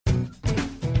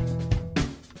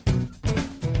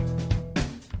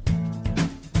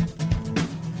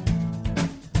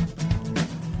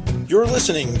You're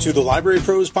listening to the Library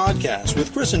Pros Podcast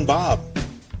with Chris and Bob,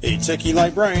 a techie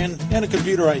librarian and a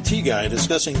computer IT guy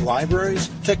discussing libraries,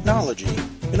 technology,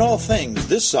 and all things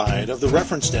this side of the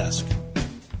reference desk.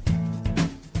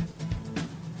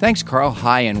 Thanks, Carl.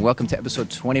 Hi, and welcome to episode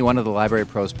 21 of the Library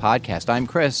Pros Podcast. I'm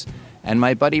Chris, and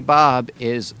my buddy Bob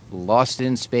is lost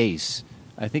in space.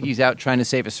 I think he's out trying to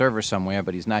save a server somewhere,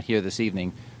 but he's not here this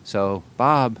evening. So,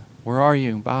 Bob, where are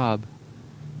you, Bob?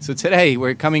 So today,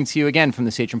 we're coming to you again from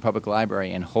the Sachem Public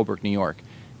Library in Holbrook, New York.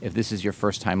 If this is your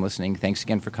first time listening, thanks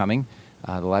again for coming.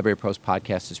 The Library Pros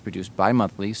Podcast is produced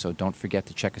bi-monthly, so don't forget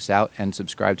to check us out and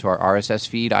subscribe to our RSS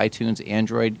feed, iTunes,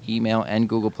 Android, email, and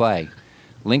Google Play.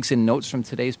 Links and notes from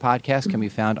today's podcast can be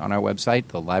found on our website,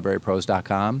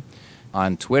 thelibrarypros.com,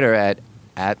 on Twitter at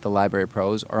the Library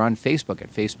Pros, or on Facebook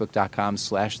at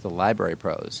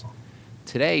facebook.com/thelibrarypros.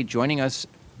 Today, joining us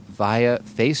via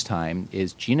FaceTime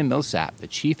is Gina Millsap, the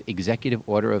Chief Executive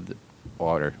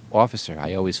Officer.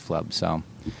 I always flub, so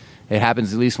it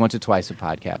happens at least once or twice a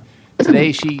podcast.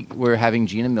 Today, we're having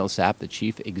Gina Millsap, the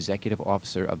Chief Executive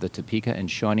Officer of the Topeka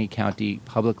and Shawnee County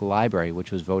Public Library,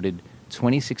 which was voted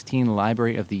 2016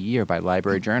 Library of the Year by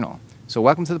Library Journal. So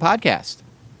welcome to the podcast.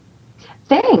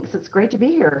 Thanks. It's great to be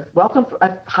here. Welcome.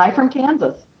 Hi from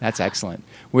Kansas. That's excellent.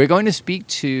 We're going to speak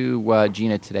to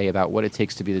Gina today about what it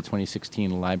takes to be the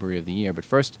 2016 Library of the Year. But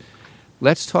first,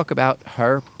 let's talk about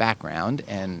her background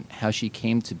and how she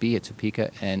came to be at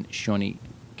Topeka and Shawnee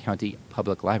County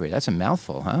Public Library. That's a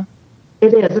mouthful, huh?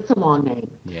 It is. It's a long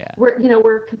name. Yeah.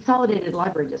 We're a consolidated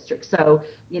library district, so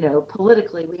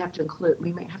politically we have to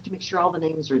make sure all the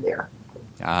names are there.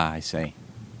 Ah, I see.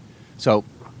 So,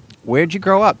 where'd you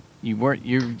grow up? You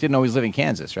didn't always live in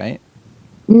Kansas, right?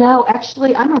 No,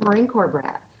 actually, I'm a Marine Corps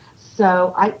brat.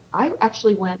 So I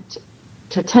actually went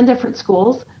to 10 different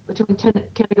schools between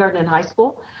kindergarten and high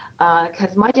school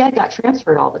because my dad got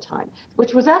transferred all the time,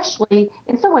 which was actually,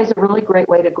 in some ways, a really great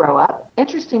way to grow up.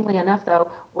 Interestingly enough,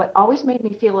 though, what always made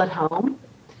me feel at home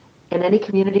in any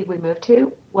community we moved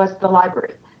to was the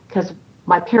library, because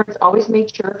my parents always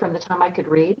made sure from the time I could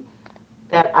read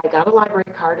that I got a library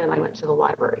card and I went to the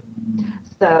library.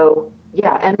 So,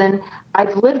 yeah, and then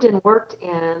I've lived and worked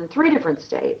in 3 different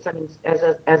states, I mean,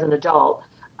 as an adult.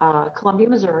 Columbia,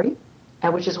 Missouri,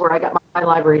 which is where I got my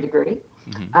library degree.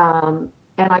 Mm-hmm.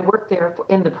 And I worked there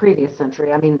in the previous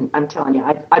century. I mean, I'm telling you,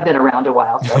 I've been around a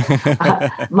while, so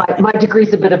my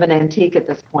degree's a bit of an antique at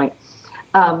this point.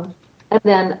 And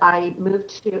then I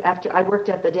moved after I worked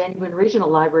at the Danube Regional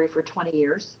Library for 20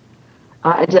 years.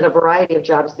 I did a variety of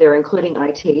jobs there, including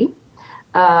IT,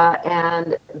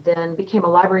 and then became a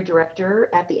library director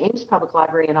at the Ames Public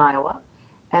Library in Iowa.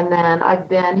 And then I've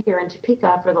been here in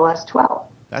Topeka for the last 12.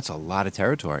 That's a lot of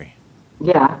territory.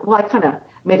 Yeah. Well, I kind of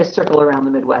made a circle around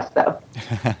the Midwest, though.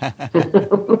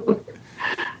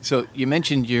 So you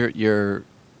mentioned your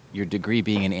degree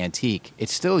being an antique.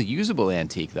 It's still a usable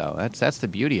antique, though. That's the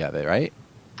beauty of it, right?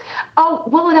 Oh,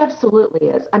 well, it absolutely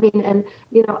is. I mean, and,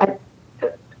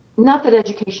 not that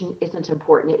education isn't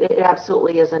important. It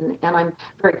absolutely isn't. And I'm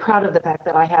very proud of the fact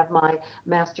that I have my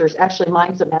master's. Actually,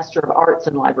 mine's a Master of Arts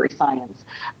in Library Science.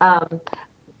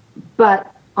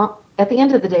 But at the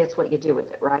end of the day, it's what you do with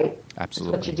it, right?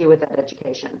 Absolutely. It's what you do with that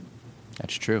education.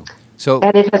 That's true.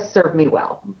 And it has served me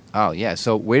well. Oh, yeah.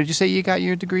 So where did you say you got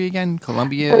your degree again?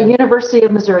 Columbia? The University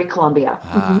of Missouri, Columbia.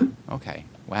 Mm-hmm. Okay.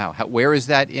 Wow. Where is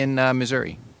that in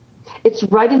Missouri? It's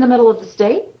right in the middle of the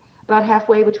state. About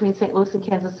halfway between St. Louis and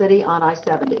Kansas City on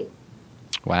I-70.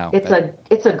 Wow.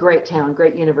 It's a great town,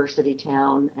 great university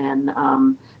town, and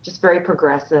just very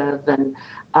progressive. And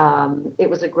it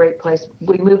was a great place.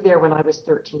 We moved there when I was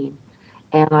 13,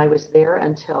 and I was there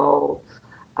until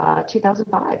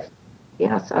 2005.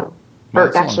 Yeah, so.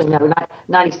 Or actually, no,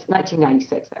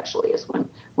 1996 actually is when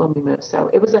we moved. So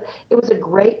it was a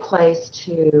great place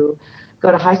to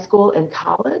go to high school and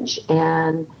college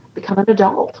and become an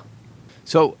adult.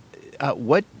 So.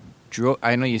 What drove?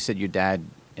 I know you said your dad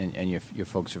and your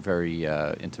folks are very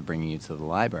into bringing you to the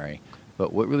library,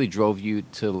 but what really drove you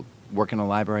to work in a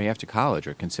library after college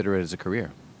or consider it as a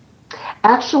career?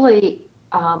 Actually,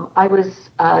 I was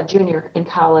a junior in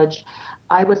college.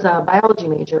 I was a biology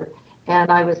major,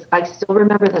 and I still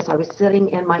remember this. I was sitting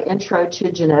in my intro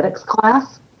to genetics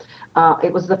class.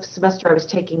 It was the semester I was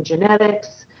taking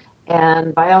genetics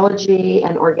and biology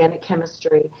and organic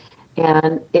chemistry.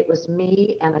 And it was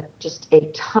me and just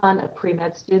a ton of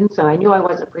pre-med students, and I knew I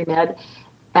wasn't pre-med.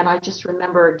 And I just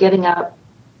remember getting up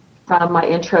from my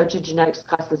intro to genetics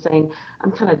class and saying,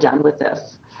 I'm kind of done with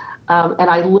this. And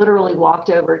I literally walked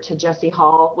over to Jesse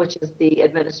Hall, which is the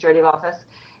administrative office,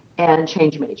 and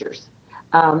changed majors.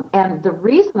 And the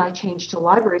reason I changed to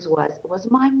libraries was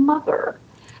my mother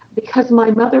because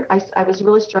my mother, I was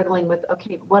really struggling with,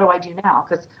 okay, what do I do now?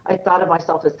 Because I thought of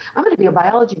myself as, I'm going to be a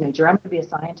biology major. I'm going to be a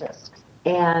scientist.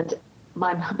 And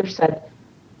my mother said,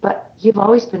 but you've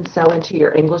always been so into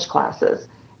your English classes,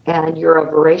 and you're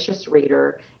a voracious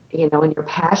reader, and you're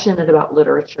passionate about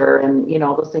literature and,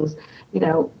 all those things.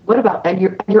 What about, and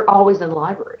you're always in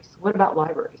libraries. What about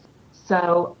libraries?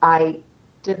 So I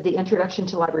did the Introduction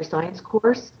to Library Science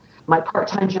course. My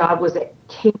part-time job was at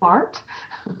Kmart,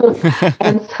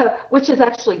 and so, which is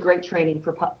actually great training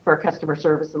for customer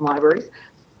service in libraries.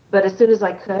 But as soon as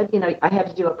I could, I had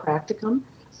to do a practicum.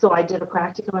 So I did a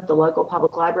practicum at the local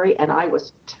public library, and I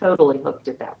was totally hooked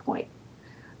at that point.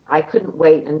 I couldn't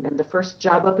wait. And the first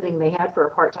job opening they had for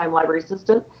a part-time library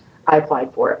assistant, I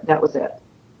applied for it. That was it.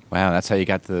 Wow, that's how you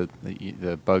got the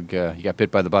bug. You got bit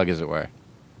by the bug, as it were.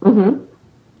 Mm-hmm.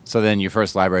 So then your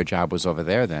first library job was over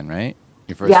there then, right?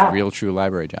 Your first real, true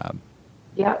library job.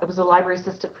 Yeah, it was a library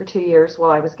assistant for 2 years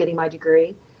while I was getting my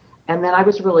degree. And then I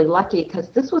was really lucky because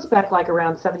this was back like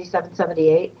around 77,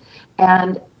 78.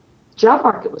 And job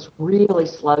market was really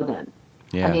slow then.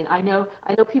 Yeah. I mean, I know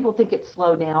people think it's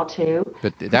slow now too.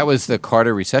 But that was the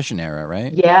Carter recession era,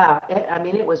 right? Yeah.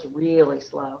 It was really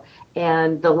slow.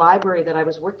 And the library that I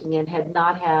was working in had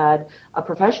not had a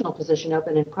professional position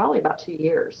open in probably about 2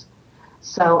 years.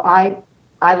 So I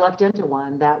lucked into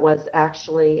one that was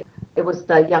actually, it was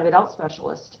the young adult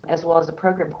specialist as well as a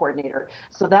program coordinator.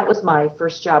 So that was my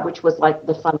first job, which was like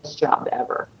the funnest job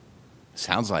ever.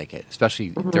 Sounds like it, especially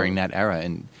during that era.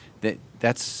 And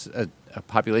that's a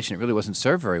population that really wasn't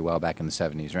served very well back in the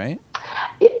 70s, right?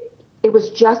 It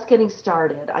was just getting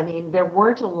started. I mean, there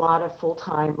weren't a lot of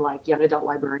full-time like young adult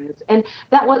librarians. And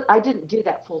I didn't do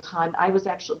that full-time.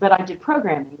 But I did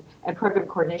programming and program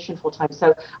coordination full-time.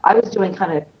 So I was doing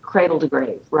kind of cradle to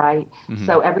grave, right? Mm-hmm.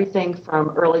 So everything from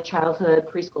early childhood,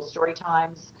 preschool story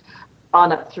times,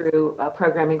 on up through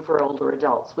programming for older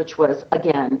adults, which was,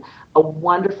 again, a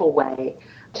wonderful way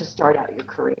to start out your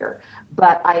career.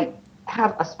 But I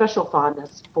have a special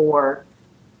fondness for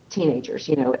teenagers,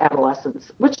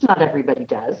 adolescents, which not everybody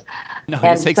does. No,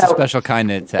 it takes a special kind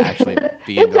to actually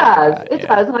be it does. It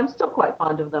does, and I'm still quite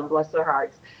fond of them, bless their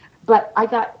hearts. But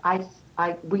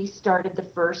we started the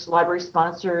first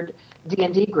library-sponsored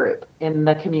D&D group in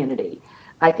the community,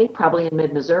 I think probably in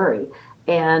mid-Missouri.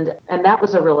 And that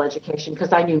was a real education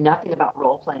because I knew nothing about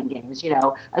role-playing games,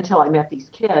 until I met these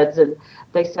kids. And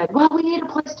they said, well, we need a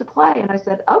place to play. And I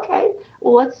said, okay,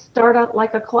 well, let's start out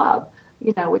like a club,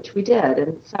 which we did.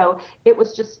 And so it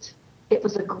was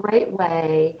a great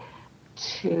way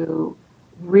to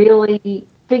really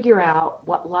figure out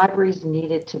what libraries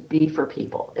needed to be for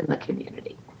people in the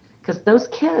community. Because those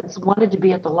kids wanted to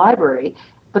be at the library,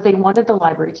 but they wanted the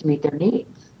library to meet their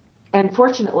needs. And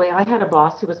fortunately, I had a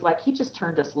boss who was like, he just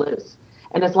turned us loose.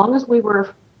 And as long as we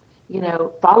were,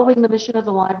 following the mission of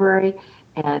the library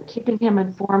and keeping him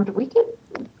informed, we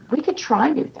could try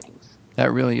new things.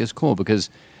 That really is cool because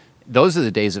those are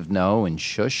the days of no and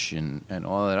shush and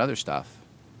all that other stuff.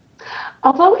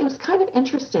 Although it was kind of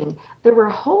interesting, there were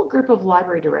a whole group of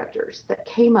library directors that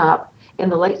came up in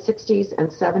the late 60s and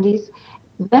 70s.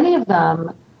 Many of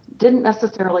them didn't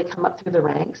necessarily come up through the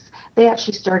ranks. They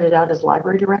actually started out as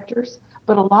library directors,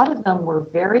 but a lot of them were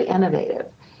very innovative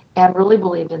and really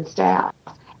believed in staff.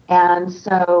 And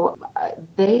so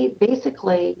they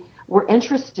basically were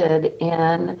interested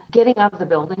in getting out of the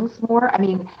buildings more. I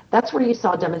mean, that's where you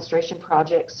saw demonstration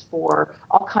projects for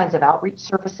all kinds of outreach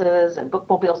services and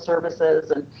bookmobile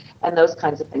services and those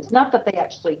kinds of things. Not that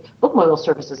bookmobile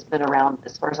service has been around,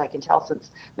 as far as I can tell,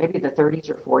 since maybe the 30s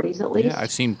or 40s at least. Yeah,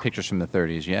 I've seen pictures from the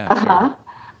 30s, yeah. Uh-huh. Sure.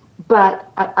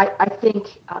 But I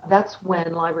think that's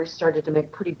when libraries started to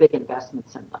make pretty big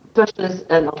investments in them, especially as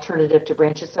an alternative to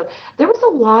branches. So there was a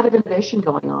lot of innovation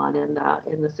going on in the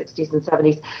 60s and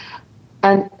 70s.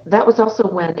 And that was also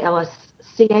when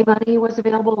LSCA money was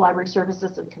available, Library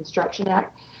Services and Construction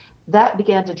Act. That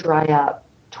began to dry up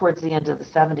towards the end of the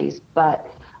 70s. But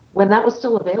when that was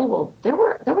still available, there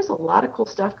was a lot of cool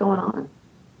stuff going on.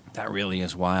 That really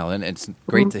is wild. And it's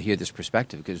great to hear this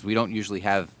perspective because we don't usually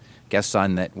have guests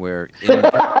on that were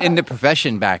in the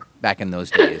profession back in those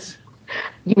days.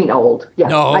 You mean old? Yeah.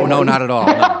 No, not at all.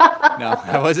 No,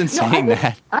 I wasn't saying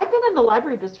that. I've been in the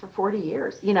library business for 40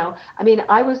 years.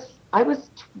 I was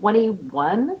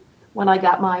 21 when I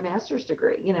got my master's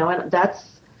degree. And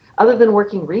that's, other than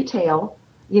working retail,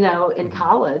 in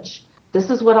college, this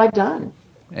is what I've done.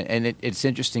 And it's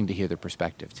interesting to hear the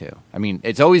perspective too. I mean,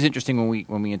 it's always interesting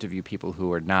when we interview people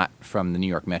who are not from the New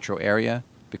York metro area,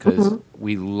 because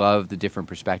we love the different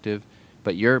perspective.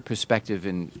 But your perspective,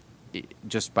 and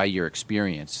just by your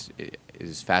experience,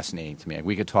 is fascinating to me.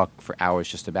 We could talk for hours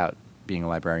just about being a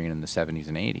librarian in the 70s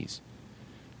and 80s.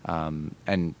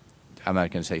 And I'm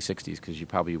not going to say 60s because you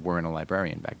probably weren't a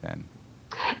librarian back then.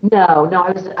 No,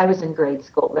 I was in grade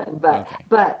school then,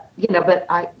 but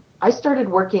I started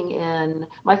working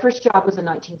my first job was in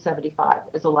 1975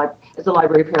 as a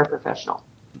library paraprofessional.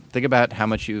 Think about how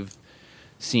much you've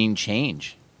seen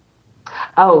change.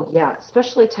 Oh yeah,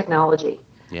 especially technology.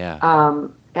 Yeah.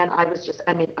 And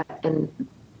and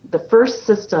the first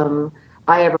system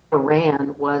I ever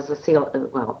ran was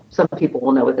some people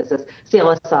will know what this is.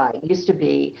 CLSI. It used to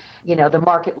be, the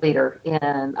market leader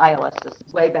in ILS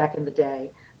systems way back in the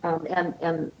day.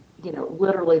 And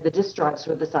literally the disk drives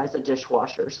were the size of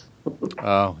dishwashers.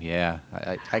 Oh, yeah.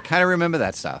 I kind of remember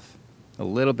that stuff. A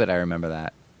little bit I remember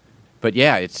that. But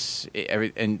yeah,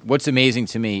 and what's amazing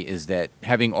to me is that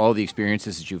having all the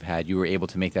experiences that you've had, you were able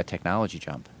to make that technology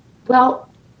jump. Well,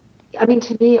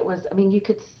 to me it was,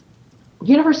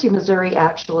 University of Missouri,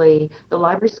 actually, the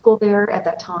library school there at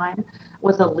that time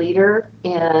was a leader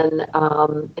in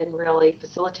really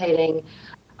facilitating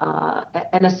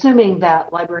and assuming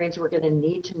that librarians were going to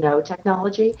need to know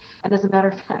technology. And as a matter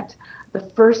of fact,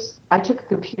 I took a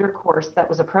computer course that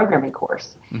was a programming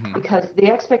course, because the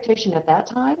expectation at that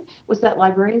time was that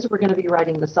librarians were going to be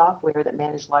writing the software that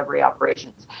managed library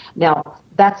operations. Now,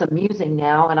 that's amusing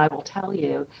now, and I will tell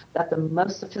you that the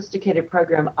most sophisticated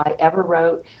program I ever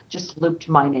wrote just looped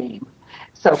my name.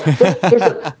 So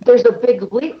there's a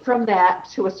big leap from that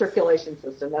to a circulation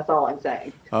system. That's all I'm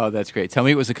saying. Oh, that's great. Tell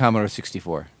me it was a Commodore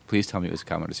 64. Please tell me it was a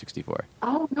Commodore 64.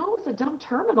 Oh, no, it was a dumb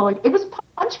terminal. It was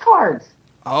punch cards.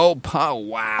 Oh,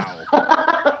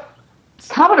 wow.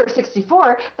 Commodore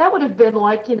 64, that would have been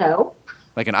like an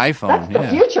iPhone. That's the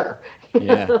future.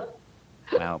 Yeah.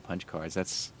 Wow, punch cards.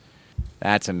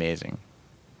 That's amazing.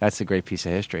 That's a great piece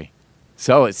of history.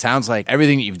 So it sounds like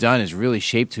everything that you've done has really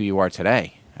shaped who you are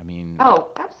today.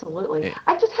 Oh, absolutely.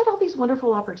 I just had all these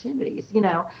wonderful opportunities.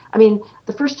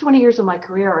 The first 20 years of my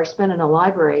career I spent in a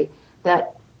library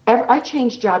that I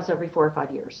changed jobs every 4 or 5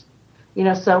 years.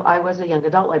 So I was a young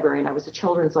adult librarian. I was a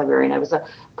children's librarian. I was a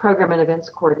program and events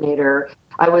coordinator.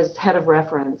 I was head of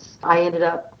reference. I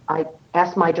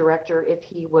asked my director if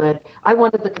he would, I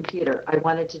wanted the computer. I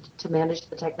wanted to manage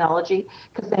the technology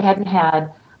because they hadn't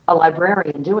had a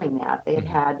librarian doing that. They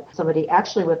had somebody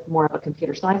actually with more of a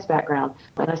computer science background.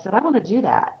 And I said, I want to do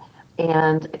that.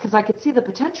 And because I could see the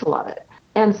potential of it.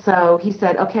 And so he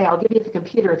said, okay, I'll give you the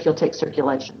computer if you'll take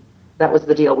circulation. That was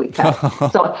the deal we cut.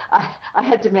 So I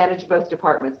had to manage both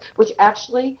departments, which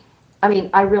actually,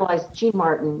 I realized Gene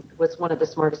Martin was one of the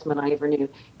smartest men I ever knew,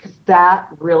 because that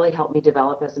really helped me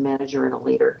develop as a manager and a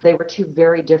leader. They were two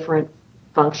very different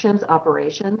functions,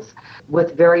 operations,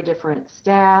 with very different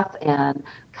staff and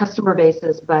customer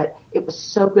bases, but it was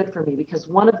so good for me because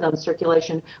one of them,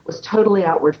 circulation, was totally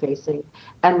outward facing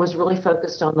and was really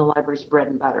focused on the library's bread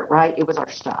and butter, right? It was our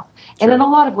stuff. Sure. And in a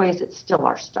lot of ways, it's still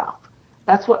our stuff.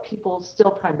 That's what people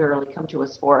still primarily come to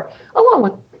us for, along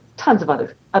with tons of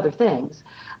other things.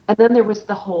 And then there was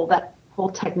that whole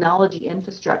technology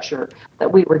infrastructure that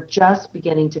we were just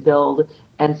beginning to build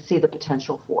and see the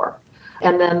potential for.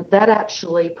 And then that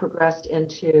actually progressed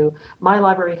into, my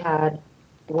library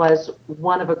was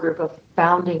one of a group of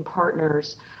founding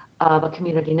partners of a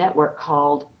community network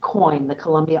called COIN, the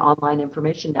Columbia Online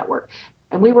Information Network.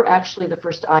 And we were actually the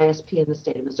first ISP in the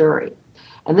state of Missouri.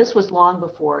 And this was long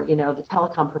before, the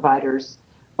telecom providers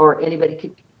or anybody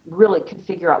could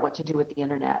figure out what to do with the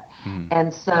internet.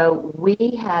 And so we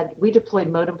deployed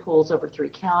modem pools over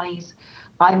 3 counties.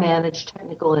 I managed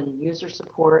technical and user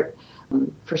support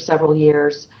for several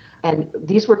years. And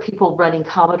these were people running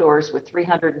Commodores with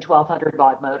 300 and 1200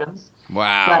 baud modems.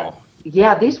 Wow. But,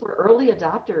 yeah, these were early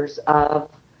adopters of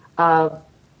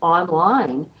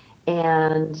online.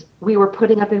 And we were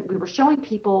we were showing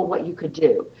people what you could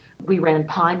do. We ran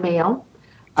Pine Mail.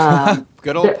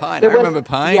 Good old Pine. I remember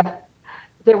Pine. Yeah,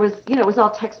 there was, it was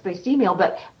all text-based email,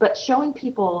 but showing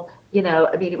people,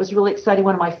 it was really exciting.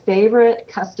 One of my favorite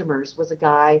customers was a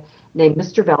guy named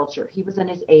Mr. Belcher. He was in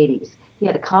his 80s. He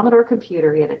had a Commodore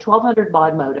computer. He had a 1200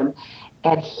 baud modem,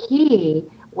 and he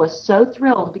was so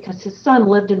thrilled because his son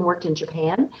lived and worked in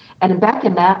Japan. And back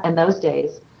in those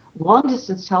days,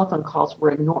 long-distance telephone calls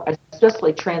were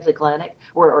especially transatlantic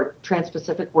or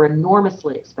trans-Pacific, were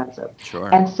enormously expensive.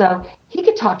 Sure. And so he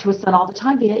could talk to his son all the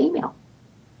time via email.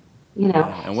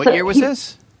 And what year was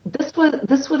this? This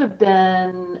would have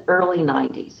been early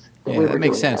 90s. That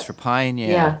makes sense for Pine.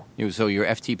 Yeah. So you're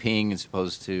FTPing as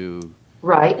opposed to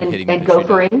and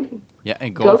gophering. Yeah,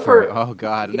 and gopher. Oh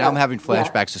God! Yeah. Now I'm having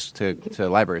flashbacks to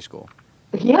library school.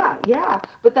 Yeah,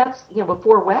 but that's,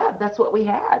 before web, that's what we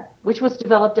had, which was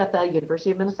developed at the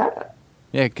University of Minnesota.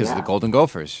 Yeah, because of the Golden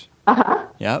Gophers. Uh-huh.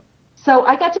 Yep. So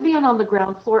I got to be on the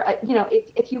ground floor.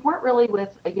 If you weren't really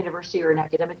with a university or an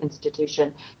academic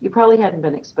institution, you probably hadn't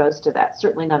been exposed to that.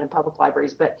 Certainly not in public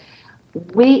libraries. But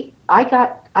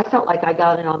I felt like I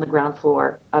got in on the ground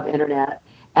floor of internet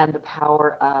and the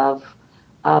power of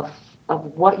how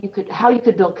you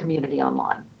could build community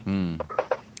online.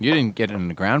 You didn't get it on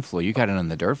the ground floor. You got it on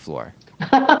the dirt floor.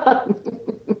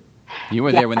 You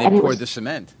were there when they poured the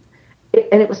cement.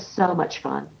 And it was so much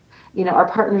fun. Our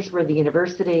partners were the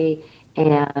university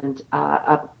and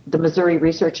the Missouri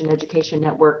Research and Education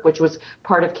Network, which was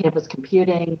part of campus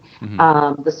computing,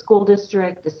 the school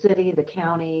district, the city, the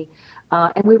county.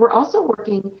 And we were also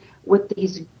working with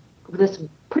this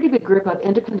pretty big group of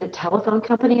independent telephone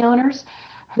company owners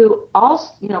who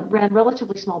all, ran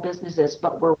relatively small businesses,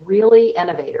 but were really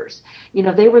innovators.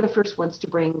 They were the first ones to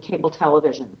bring cable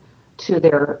television to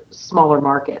their smaller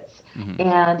markets.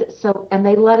 And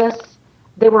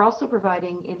they were also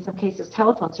providing, in some cases,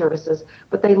 telephone services,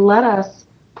 but they let us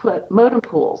put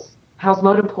house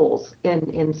modem pools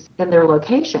in their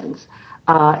locations.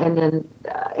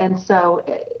 So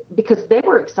because they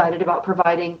were excited about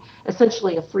providing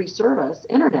essentially a free service,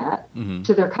 internet,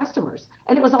 to their customers.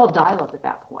 And it was all dial-up at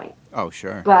that point. Oh,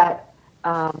 sure. But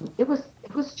it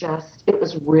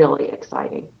was really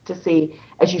exciting to see,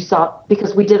 as you saw,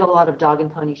 because we did a lot of dog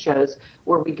and pony shows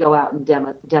where we'd go out and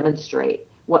demonstrate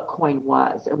what coin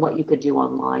was and what you could do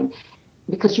online,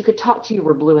 because you could talk to You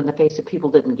Were Blue in the face if people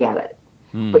didn't get it.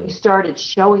 But you started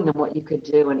showing them what you could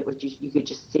do, and you could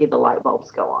just see the light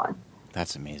bulbs go on.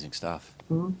 That's amazing stuff.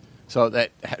 So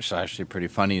that's actually pretty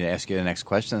funny to ask you the next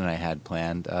question that I had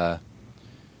planned. I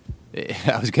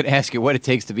was going to ask you what it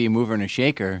takes to be a mover and a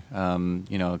shaker,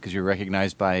 because you're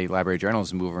recognized by Library Journal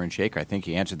as a mover and shaker. I think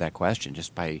you answered that question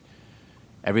just by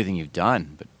everything you've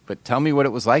done. But tell me what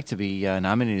it was like to be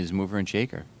nominated as mover and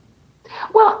shaker.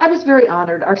 Well, I was very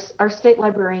honored. Our state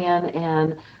librarian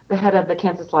and the head of the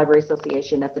Kansas Library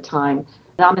Association at the time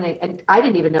nominated, and I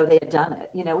didn't even know they had done it,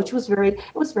 which was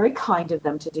very kind of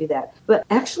them to do that. But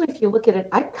actually, if you look at it,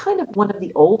 I'm kind of one of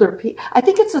the older people. I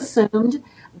think it's assumed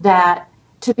that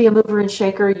to be a mover and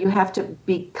shaker, you have to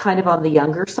be kind of on the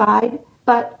younger side.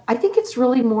 But I think it's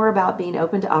really more about being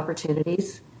open to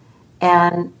opportunities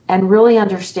and really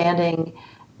understanding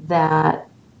that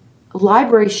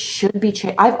libraries should be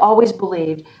I've always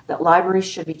believed that libraries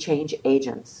should be change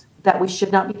agents, that we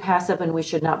should not be passive and we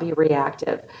should not be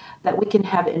reactive, that we can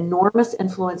have enormous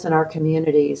influence in our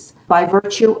communities by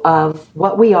virtue of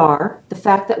what we are, the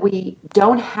fact that we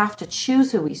don't have to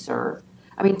choose who we serve.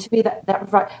 I mean, to me, that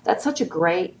provides such a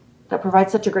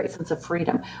great sense of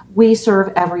freedom. We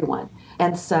serve everyone.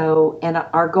 And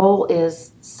our goal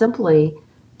is simply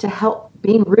to help,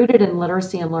 being rooted in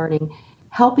literacy and learning,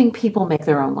 helping people make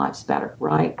their own lives better,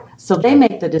 right? So they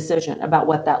make the decision about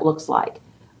what that looks like.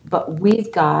 But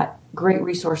we've got great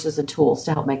resources and tools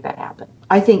to help make that happen.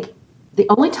 I think the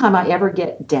only time I ever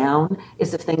get down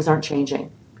is if things aren't changing,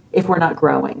 if we're not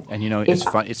growing. And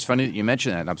it's funny that you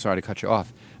mentioned that, and I'm sorry to cut you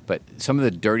off, but some of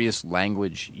the dirtiest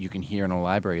language you can hear in a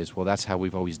library is, well, that's how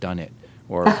we've always done it.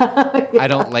 Or, I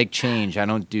don't like change, I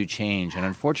don't do change. And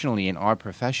unfortunately, in our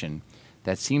profession,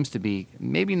 that seems to be,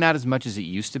 maybe not as much as it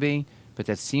used to be, but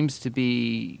that seems to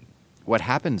be what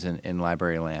happens in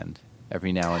library land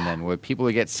every now and then, where people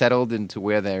get settled into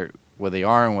where they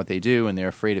are and what they do, and they're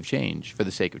afraid of change for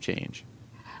the sake of change.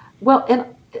 Well, and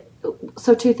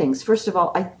so two things. First of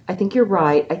all, I think you're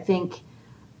right. I think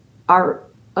our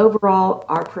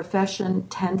profession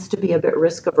tends to be a bit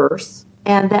risk averse,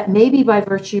 and that may be by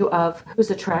virtue of who's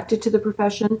attracted to the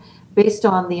profession based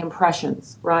on the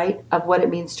impressions, right, of what it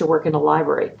means to work in a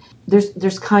library.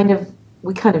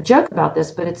 We kind of joke about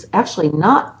this, but it's actually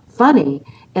not funny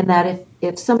in that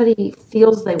if somebody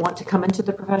feels they want to come into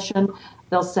the profession,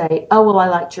 they'll say, oh, well, I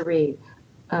like to read.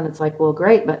 And it's like, well,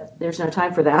 great, but there's no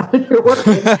time for that when you're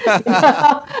working.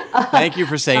 Thank you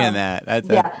for saying that.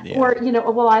 Yeah.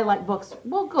 Or, well, I like books.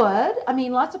 Well, good. I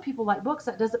mean, lots of people like books.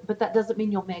 But that doesn't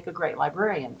mean you'll make a great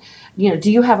librarian.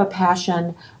 Do you have a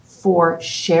passion for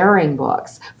sharing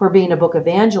books, for being a book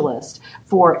evangelist,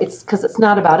 because it's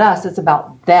not about us, it's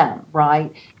about them,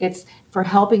 right? It's for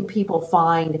helping people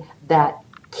find that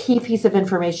key piece of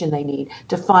information they need,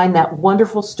 to find that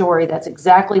wonderful story that's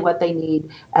exactly what they need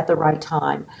at the right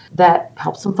time, that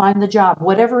helps them find the job,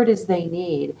 whatever it is they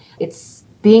need. It's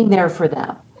being there for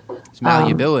them. It's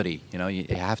malleability. You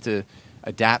have to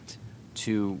adapt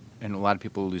to, and a lot of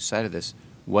people lose sight of this,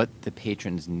 what the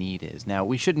patron's need is. Now,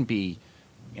 we shouldn't be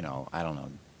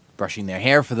brushing their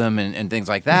hair for them and things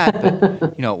like that.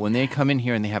 But, when they come in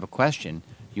here and they have a question,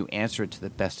 you answer it to the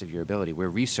best of your ability. We're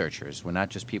researchers. We're not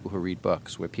just people who read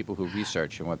books. We're people who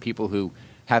research, and we're people who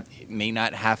may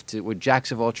not have to, we're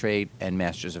jacks of all trade and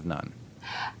masters of none.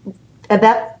 And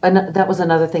that was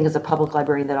another thing as a public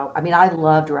librarian that I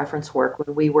loved reference work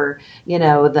when we were,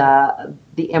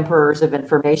 the emperors of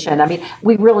information.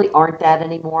 We really aren't that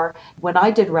anymore. When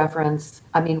I did reference,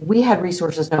 we had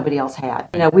resources nobody else had.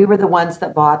 We were the ones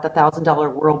that bought the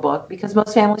 $1,000 World Book because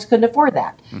most families couldn't afford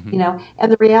that. Mm-hmm.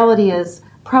 And the reality is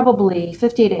probably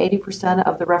 50 to 80%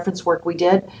 of the reference work we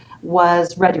did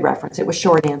was ready reference. It was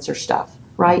short answer stuff,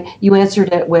 right? You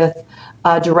answered it with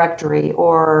a directory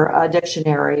or a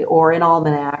dictionary or an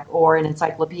almanac or an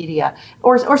encyclopedia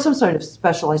or some sort of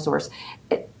specialized source.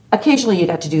 Occasionally you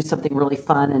got to do something really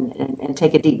fun and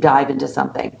take a deep dive into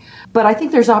something. But I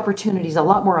think there's opportunities, a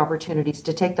lot more opportunities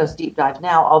to take those deep dives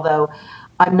now, although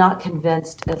I'm not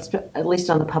convinced, at least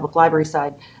on the public library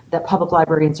side, that public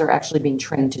librarians are actually being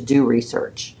trained to do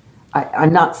research.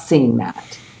 I'm not seeing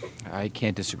that. I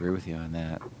can't disagree with you on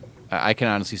that. I can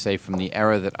honestly say from the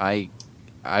era that I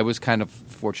was kind of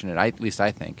fortunate, at least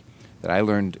I think, that I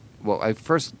learned, my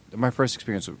first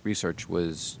experience with research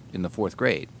was in the 4th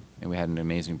grade, and we had an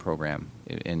amazing program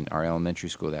in our elementary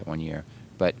school that one year.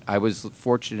 But I was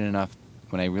fortunate enough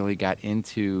when I really got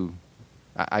into,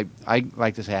 I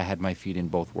like to say I had my feet in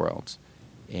both worlds.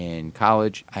 In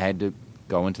college, I had to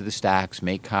go into the stacks,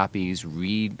 make copies,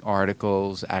 read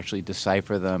articles, actually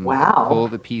decipher them, Wow. Pull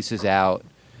the pieces out,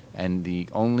 and the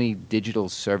only digital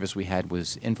service we had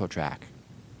was InfoTrack.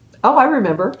 Oh, I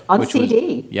remember. On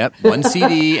CD. One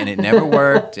CD, and it never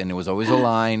worked, and it was always a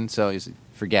line, so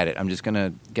forget it. I'm just going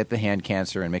to get the hand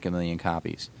cancer and make 1 million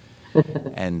copies.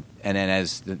 and then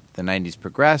as the 90s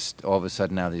progressed, all of a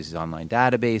sudden now there's these online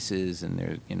databases, and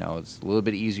it's a little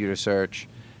bit easier to search.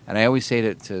 And I always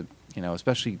say to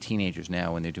especially teenagers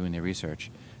now when they're doing their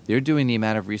research, they're doing the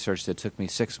amount of research that took me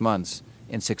 6 months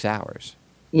in 6 hours.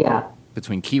 Yeah.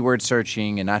 Between keyword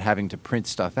searching and not having to print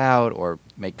stuff out or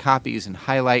make copies and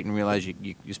highlight and realize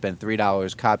you spend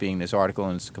 $3 copying this article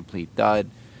and it's a complete dud.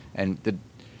 And the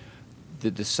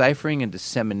deciphering and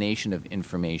dissemination of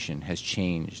information has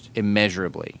changed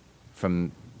immeasurably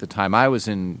from the time I was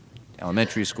in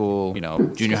elementary school,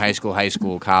 junior high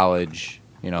school, college,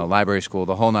 library school,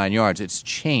 the whole 9 yards. It's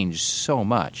changed so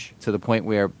much to the point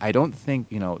where I don't think,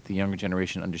 the younger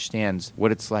generation understands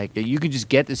what it's like. You can just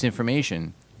get this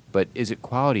information, but is it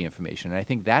quality information? And I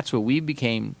think that's what we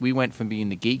became. We went from being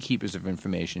the gatekeepers of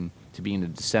information to being the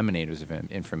disseminators of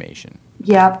information.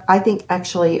 Yeah, I think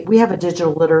actually we have a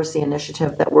digital literacy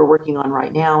initiative that we're working on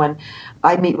right now, and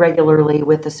I meet regularly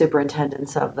with the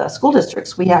superintendents of the school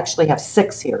districts. We actually have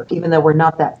 6 here, even though we're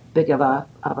not that big of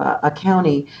a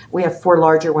county. We have 4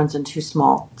 larger ones and 2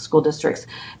 small school districts.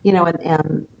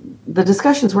 And the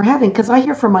discussions we're having, because I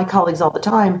hear from my colleagues all the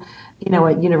time,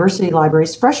 at university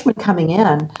libraries, freshmen coming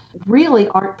in really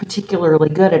aren't particularly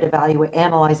good at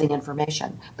analyzing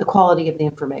information, the quality of the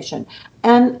information.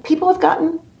 And people have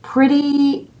gotten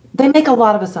they make a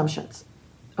lot of assumptions.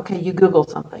 Okay, you Google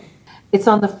something. It's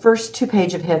on the first 2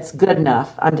 page of hits, good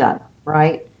enough, I'm done,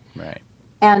 right? Right.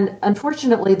 And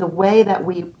unfortunately, the way that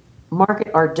we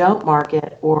market or don't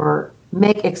market or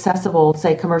make accessible,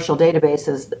 say, commercial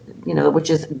databases, which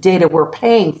is data we're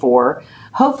paying for,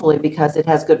 hopefully because it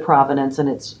has good provenance and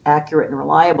it's accurate and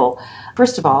reliable.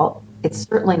 First of all, it's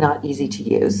certainly not easy to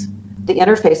use. The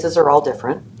interfaces are all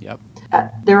different. Yep.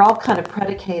 They're all kind of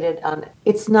predicated on,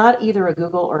 it's not either a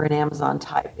Google or an Amazon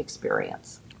type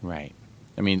experience. Right.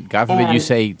 God forbid you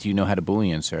say, do you know how to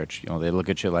Boolean search? They look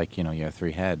at you like, you have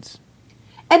 3 heads.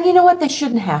 And you know what? They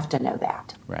shouldn't have to know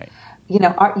that. Right.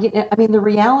 The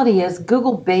reality is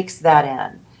Google bakes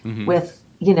that in with,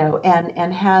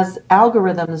 and has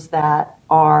algorithms that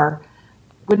are,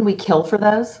 wouldn't we kill for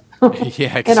those?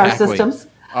 Yeah, exactly. In our systems?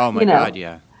 Oh my God,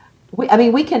 yeah. We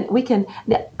can,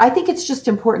 I think it's just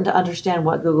important to understand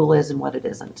what Google is and what it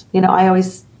isn't. I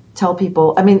always tell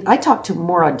people, I talk to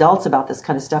more adults about this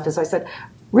kind of stuff, as I said,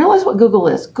 realize what Google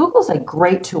is. Google's a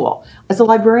great tool. As a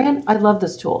librarian, I love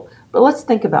this tool. But let's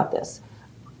think about this.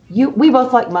 We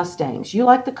both like Mustangs. You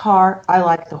like the car, I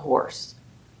like the horse.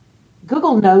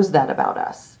 Google knows that about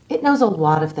us. It knows a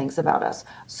lot of things about us.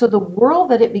 So the world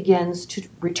that it begins to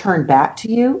return back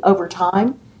to you over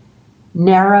time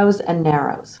narrows and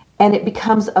narrows. And it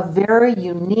becomes a very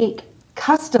unique,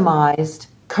 customized,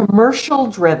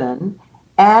 commercial-driven,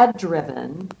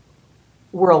 ad-driven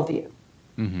worldview.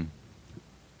 Mm-hmm.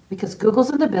 Because Google's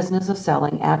in the business of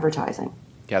selling advertising.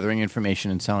 Gathering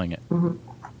information and selling it. Mm-hmm.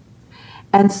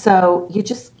 And so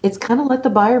it's kind of let the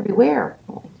buyer beware.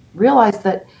 Realize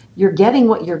that you're getting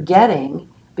what you're getting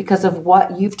because of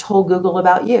what you've told Google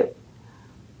about you.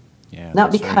 Yeah,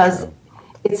 not because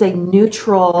it's a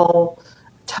neutral,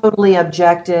 totally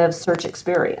objective search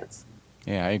experience.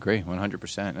 Yeah, I agree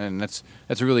 100%. And that's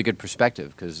a really good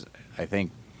perspective, because I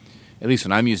think, at least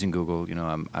when I'm using Google,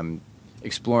 I'm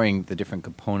exploring the different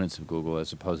components of Google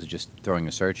as opposed to just throwing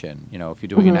a search in. If you're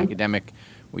doing an academic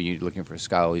where you're looking for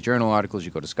scholarly journal articles,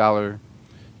 you go to Scholar.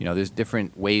 There's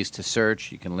different ways to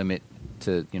search. You can limit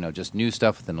to, just new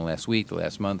stuff within the last week, the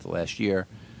last month, the last year.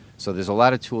 So there's a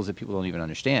lot of tools that people don't even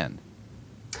understand.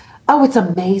 Oh, it's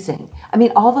amazing. I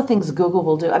mean, all the things Google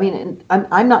will do. I mean, and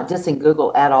I'm not dissing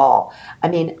Google at all. I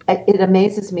mean, it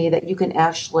amazes me that you can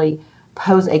actually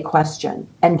pose a question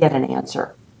and get an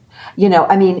answer.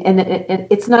 I mean, and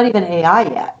it's not even AI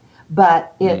yet,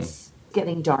 but it's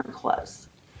getting darn close.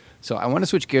 So I want to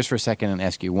switch gears for a second and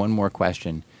ask you one more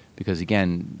question, because,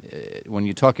 again, when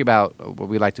you talk about what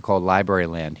we like to call library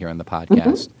land here on the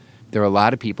podcast, there are a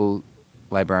lot of people,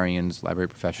 librarians, library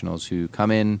professionals, who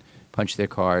come in, punch their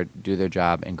card, do their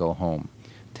job, and go home.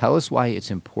 Tell us why it's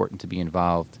important to be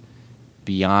involved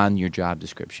beyond your job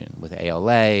description with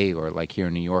ALA, or like here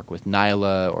in New York with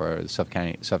NYLA, or the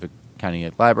Suffolk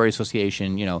County Library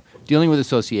Association, dealing with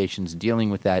associations, dealing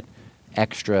with that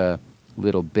extra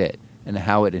little bit, and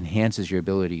how it enhances your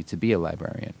ability to be a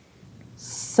librarian.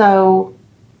 So,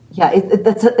 yeah,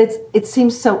 it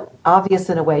seems so obvious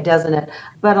in a way, doesn't it?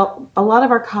 But a lot of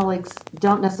our colleagues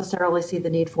don't necessarily see the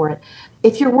need for it.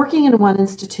 If you're working in one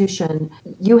institution,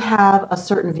 you have a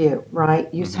certain view,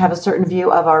 right? You have a certain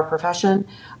view of our profession,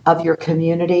 of your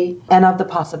community, and of the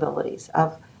possibilities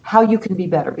of how you can be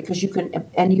better, because you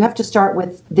have to start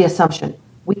with the assumption.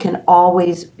 We can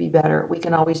always be better. We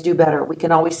can always do better. We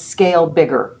can always scale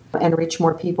bigger and reach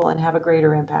more people and have a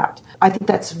greater impact. I think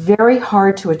that's very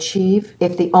hard to achieve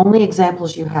if the only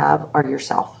examples you have are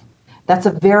yourself.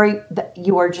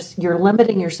 You're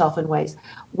limiting yourself in ways.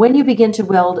 When you begin to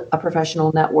build a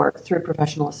professional network through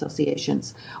professional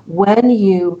associations, when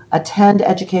you attend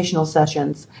educational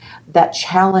sessions that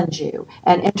challenge you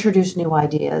and introduce new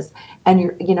ideas,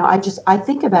 and I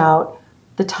think about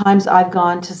the times I've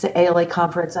gone to the ALA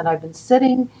conference and I've been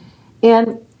sitting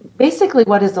in basically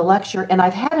what is a lecture, and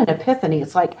I've had an epiphany.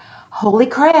 It's like, holy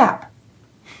crap,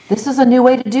 this is a new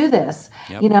way to do this.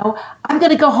 Yep. I'm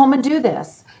going to go home and do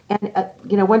this. And,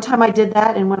 one time I did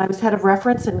that, and when I was head of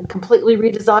reference, and completely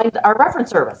redesigned our reference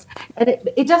service. And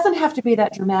it doesn't have to be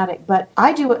that dramatic, but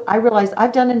I realize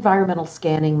I've done environmental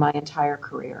scanning my entire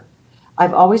career.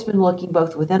 I've always been looking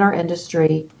both within our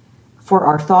industry for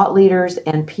our thought leaders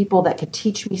and people that could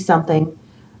teach me something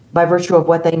by virtue of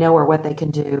what they know or what they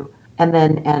can do, and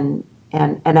then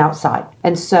and outside.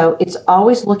 And so it's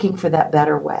always looking for that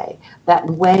better way, that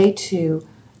way to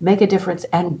make a difference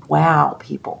and wow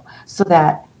people, so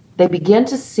that they begin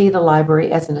to see the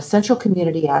library as an essential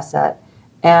community asset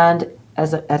and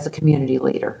as a community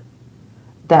leader.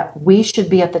 That we should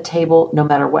be at the table no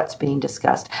matter what's being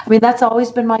discussed. I mean, that's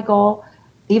always been my goal,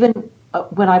 even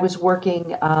when I was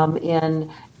working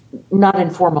in not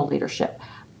informal leadership.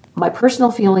 My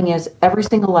personal feeling is every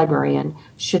single librarian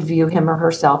should view him or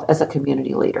herself as a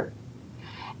community leader.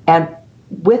 And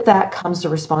with that comes the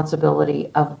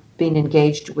responsibility of being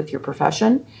engaged with your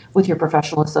profession, with your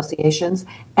professional associations,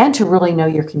 and to really know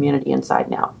your community inside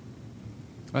and out.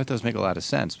 Well, that does make a lot of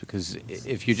sense, because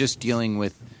if you're just dealing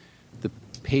with the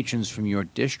patrons from your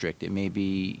district, it may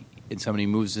be, and somebody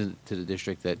moves into the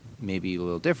district that may be a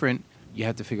little different, you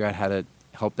have to figure out how to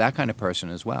help that kind of person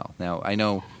as well. Now, I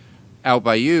know out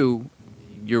by you're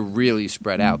really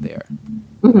spread out there.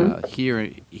 Mm-hmm.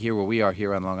 Here where we are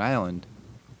here on Long Island,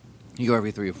 you go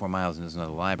every 3 or 4 miles and there's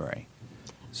another library.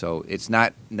 So it's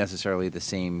not necessarily the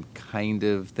same kind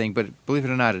of thing, but believe it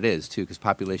or not, it is too, because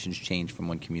populations change from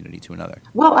one community to another.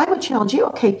 Well, I would challenge you.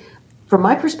 Okay, from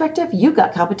my perspective, you've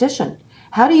got competition.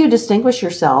 How do you distinguish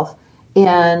yourself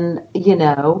in,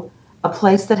 a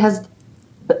place that has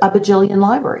a bajillion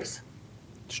libraries?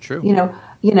 It's true.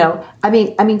 I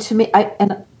mean, to me,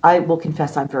 I will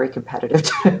confess I'm very competitive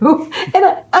too, and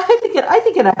I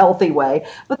think in a healthy way.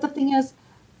 But the thing is,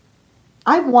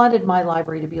 I wanted my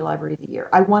library to be Library of the Year.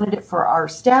 I wanted it for our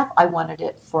staff, I wanted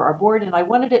it for our board, and I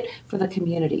wanted it for the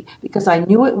community, because I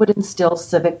knew it would instill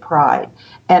civic pride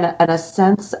and a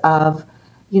sense of,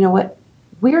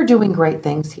 we're doing great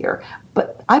things here.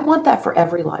 But I want that for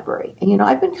every library. And,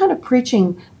 I've been kind of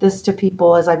preaching this to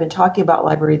people as I've been talking about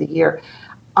Library of the Year.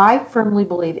 I firmly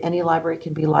believe any library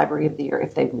can be Library of the Year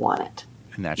if they want it.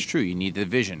 And that's true. You need the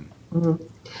vision. Mm-hmm.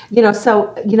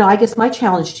 I guess my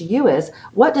challenge to you is,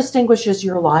 what distinguishes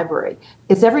your library?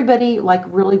 Is everybody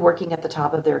really working at the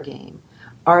top of their game?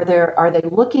 Are they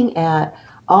looking at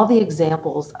all the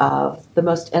examples of the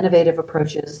most innovative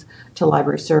approaches to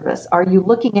library service? Are you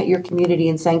looking at your community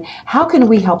and saying, how can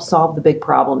we help solve the big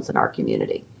problems in our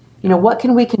community? What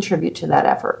can we contribute to that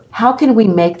effort? How can we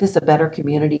make this a better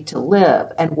community to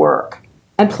live and work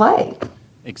and play?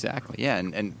 Exactly, yeah.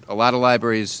 And a lot of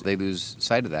libraries, they lose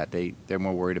sight of that. They're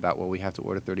more worried about, we have to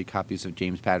order 30 copies of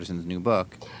James Patterson's new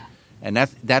book. And I'm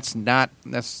not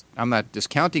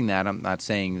discounting that. I'm not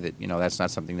saying that, that's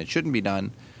not something that shouldn't be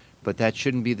done, but that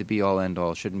shouldn't be the be-all,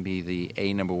 end-all. It shouldn't be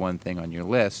the number one thing on your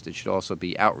list. It should also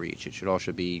be outreach. It should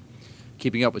also be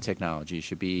keeping up with technology. It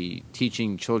should be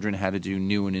teaching children how to do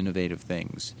new and innovative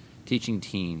things, teaching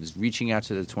teens, reaching out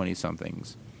to the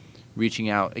 20-somethings, reaching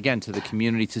out, again, to the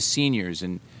community, to seniors,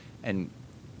 and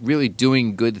really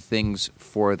doing good things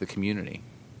for the community.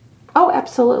 Oh,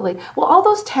 absolutely. Well, all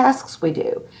those tasks we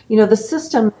do, the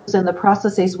systems and the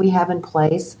processes we have in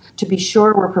place to be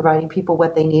sure we're providing people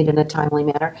what they need in a timely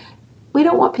manner. We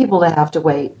don't want people to have to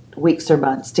wait weeks or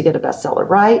months to get a bestseller,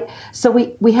 right? So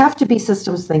we have to be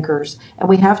systems thinkers, and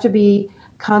we have to be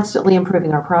constantly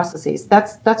improving our processes.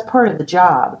 That's part of the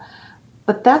job.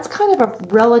 But that's kind of a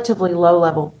relatively low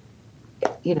level,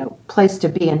 place to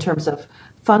be in terms of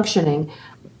functioning.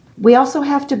 We also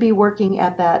have to be working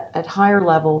at higher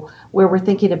level where we're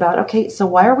thinking about, okay, so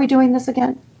why are we doing this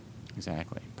again?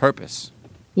 Exactly. Purpose.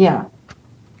 Yeah.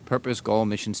 Purpose, goal,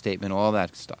 mission statement, all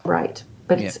that stuff. Right.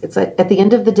 But it's at the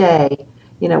end of the day,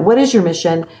 what is your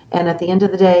mission? And at the end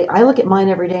of the day, I look at mine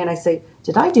every day and I say,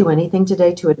 did I do anything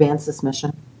today to advance this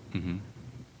mission? Mm-hmm.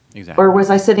 Exactly. Or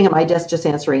was I sitting at my desk just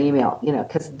answering email?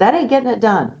 Because that ain't getting it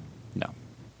done. No,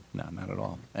 not at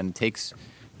all. And it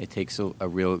takes a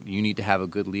real, you need to have a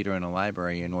good leader in a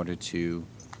library in order to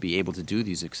be able to do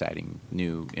these exciting,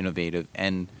 new, innovative,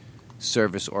 and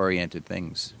service-oriented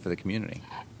things for the community.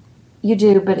 You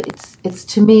do, but it's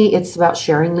to me, it's about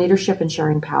sharing leadership and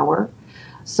sharing power.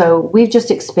 So we've just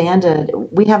expanded.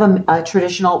 We have a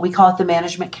traditional, we call it the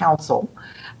Management Council.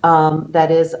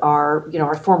 That is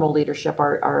our formal leadership,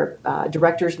 our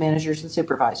directors, managers, and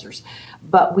supervisors.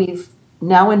 But we've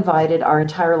now invited our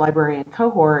entire librarian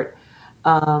cohort,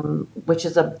 which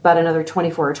is about another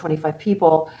 24 or 25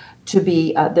 people, to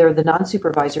be, they're the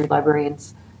non-supervisory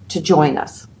librarians, to join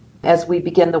us as we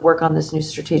begin the work on this new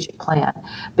strategic plan,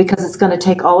 because it's going to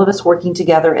take all of us working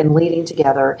together and leading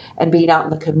together and being out in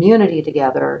the community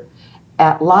together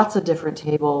at lots of different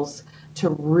tables to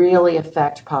really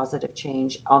affect positive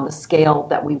change on the scale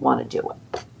that we want to do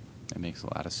it. That makes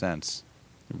a lot of sense.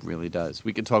 It really does.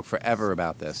 We could talk forever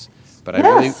about this, but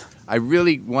Yes. I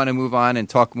really want to move on and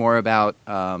talk more about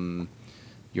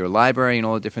your library and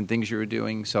all the different things you were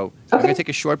doing. So we're going to take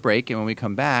a short break, and when we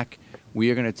come back, we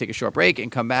are going to take a short break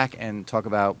and come back and talk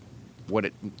about what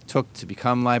it took to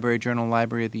become Library Journal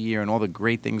Library of the Year and all the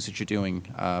great things that you're doing,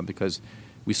 because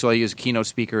we saw you as a keynote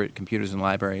speaker at Computers and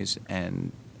Libraries,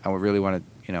 and I would really want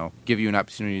to, give you an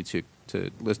opportunity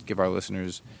to give our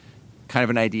listeners kind of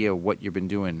an idea of what you've been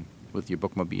doing with your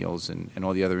bookmobiles and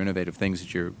all the other innovative things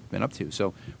that you've been up to.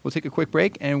 So we'll take a quick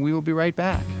break, and we will be right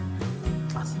back.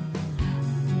 Awesome.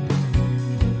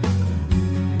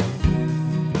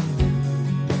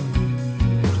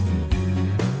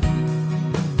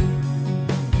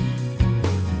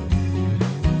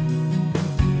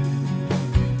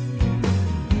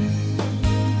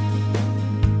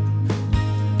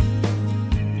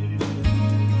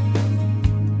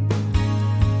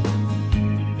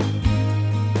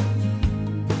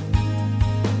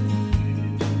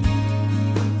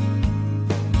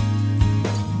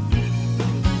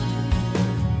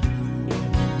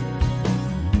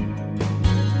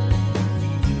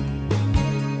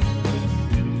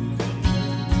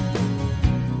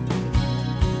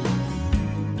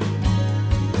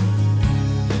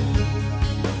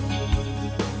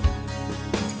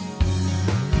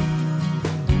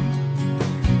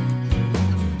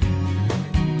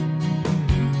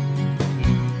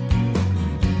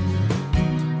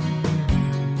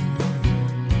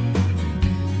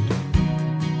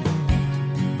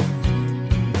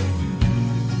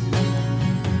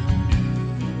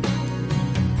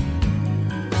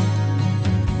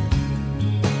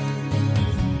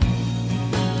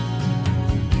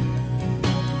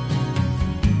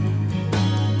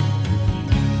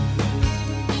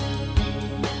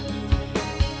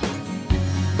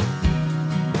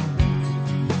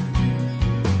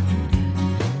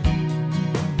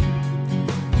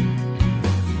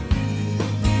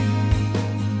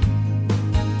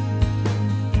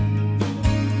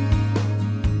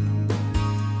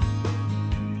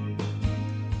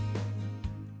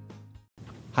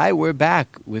 Hi, we're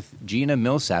back with Gina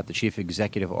Millsap, the Chief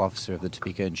Executive Officer of the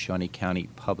Topeka and Shawnee County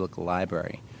Public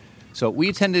Library. So we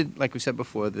attended, like we said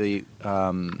before, the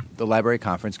library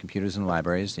conference, Computers and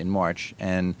Libraries, in March,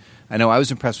 and I know I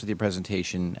was impressed with your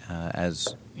presentation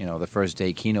as the first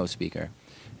day keynote speaker.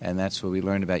 and that's where we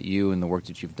learned about you and the work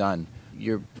that you've done.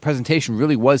 Your presentation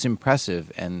really was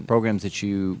impressive, and programs that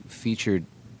you featured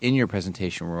in your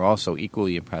presentation were also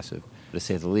equally impressive, to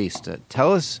say the least.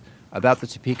 Tell us about the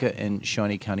Topeka and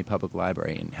Shawnee County Public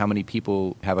Library and how many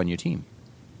people have on your team.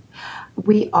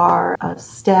 We are a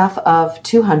staff of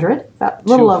 200, about a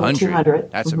little over 200.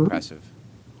 That's impressive.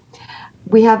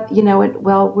 We have,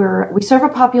 we serve a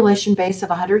population base of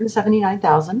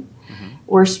 179,000.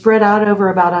 We're spread out over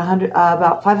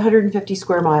about 550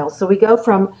 square miles. So we go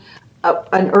from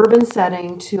an urban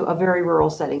setting to a very rural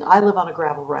setting. I live on a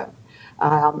gravel road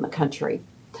out in the country.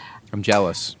 I'm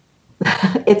jealous.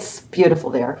 It's beautiful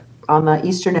there on the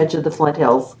eastern edge of the Flint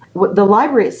Hills. The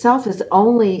library itself is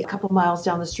only a couple miles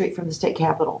down the street from the state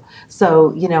capitol.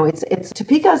 So,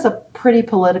 Topeka is a pretty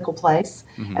political place,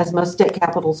 as most state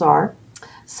capitals are.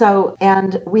 So,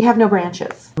 and we have no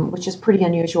branches, which is pretty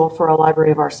unusual for a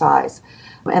library of our size.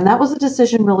 And that was a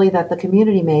decision really that the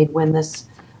community made when this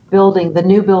building, the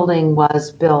new building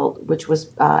was built, which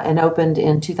was and opened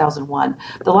in 2001.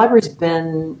 The library's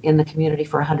been in the community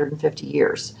for 150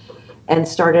 years and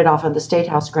started off on the State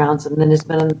House grounds and then has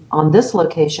been on this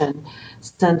location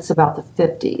since about the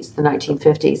 50s, the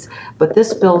 1950s. But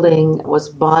this building was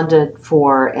bonded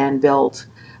for and built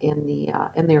in the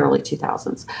early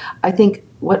 2000s. I think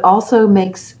what also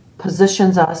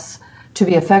positions us to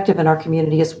be effective in our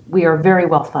community is we are very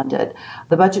well funded.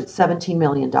 The budget's $17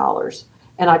 million.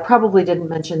 And I probably didn't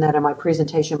mention that in my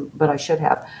presentation, but I should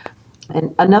have.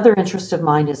 And another interest of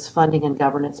mine is funding and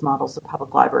governance models of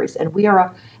public libraries. And we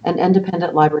are an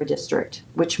independent library district,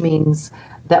 which means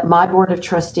that my board of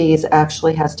trustees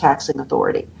actually has taxing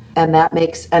authority. And that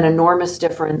makes an enormous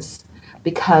difference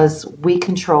because we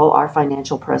control our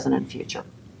financial present and future.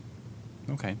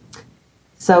 Okay.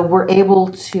 So we're able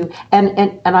to,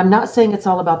 and I'm not saying it's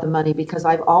all about the money, because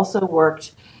I've also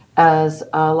worked as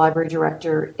a library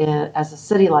director in a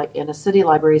city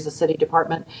library, as a city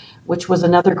department, which was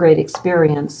another great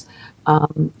experience.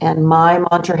 And my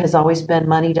mantra has always been,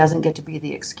 money doesn't get to be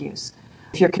the excuse.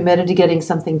 If you're committed to getting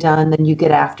something done, then you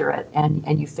get after it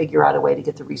and you figure out a way to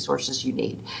get the resources you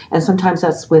need. And sometimes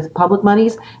that's with public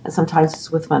monies and sometimes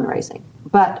it's with fundraising.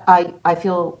 But I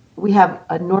feel we have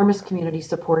enormous community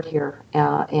support here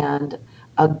and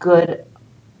a good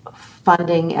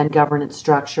funding and governance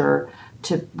structure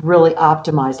to really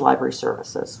optimize library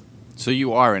services. So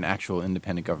you are an actual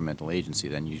independent governmental agency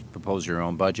then? You propose your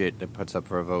own budget that puts up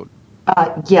for a vote?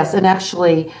 Yes, and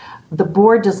actually the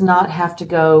board does not have to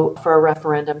go for a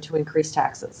referendum to increase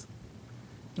taxes.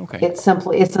 Okay. It's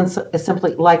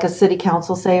simply like a city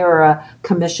council, say, or a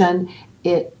commission.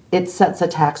 It sets a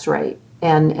tax rate,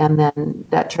 and then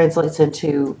that translates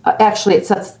into actually it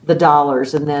sets the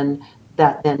dollars, and then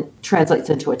that then translates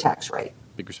into a tax rate.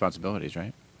 Big responsibilities,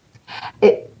 right?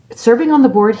 Serving on the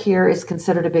board here is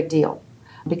considered a big deal,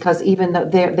 because even though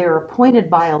they're appointed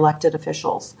by elected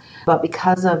officials, but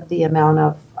because of the amount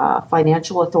of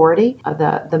financial authority,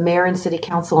 the mayor and city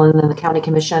council and then the county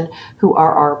commission, who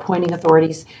are our appointing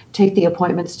authorities, take the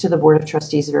appointments to the board of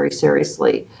trustees very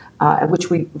seriously, which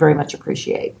we very much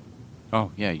appreciate.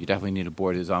 Oh yeah, you definitely need a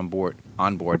board who's on board,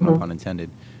 no pun intended,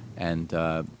 and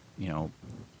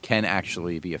can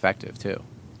actually be effective too.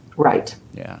 Right.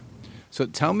 Yeah. So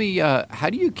tell me, how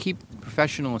do you keep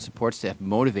professional and support staff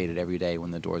motivated every day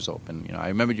when the doors open? I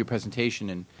remembered your presentation,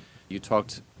 and you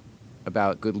talked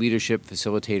about good leadership,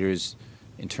 facilitators,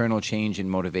 internal change,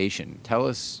 and motivation. Tell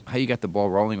us how you got the ball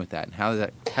rolling with that, and how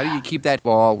do you keep that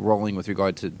ball rolling with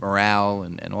regard to morale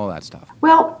and all that stuff?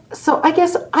 Well, so I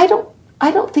guess I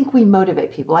don't think we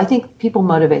motivate people. I think people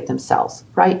motivate themselves,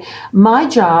 right? My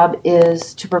job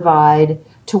is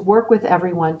to work with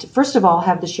everyone to, first of all,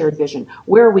 have the shared vision.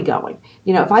 Where are we going?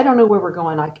 If I don't know where we're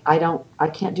going, I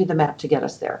can't do the map to get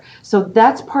us there. So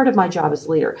that's part of my job as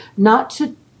leader, not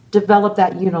to develop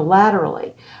that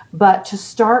unilaterally, but to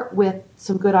start with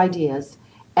some good ideas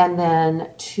and then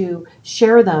to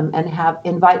share them and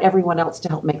invite everyone else to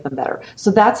help make them better.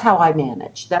 So that's how I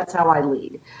manage. That's how I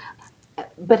lead.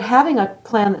 But having a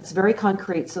plan that's very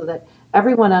concrete so that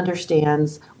everyone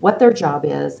understands what their job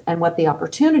is and what the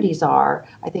opportunities are,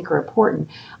 I think are important.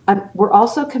 We're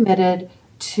also committed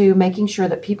to making sure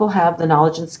that people have the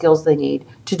knowledge and skills they need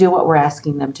to do what we're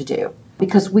asking them to do,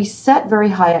 because we set very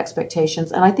high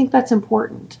expectations, and I think that's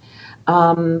important.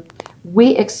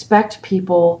 We expect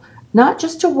people not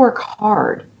just to work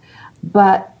hard,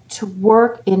 but to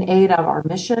work in aid of our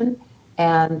mission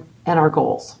and our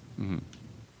goals. Mm-hmm.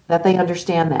 that they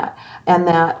understand that, and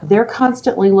that they're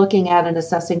constantly looking at and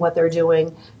assessing what they're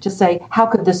doing to say, how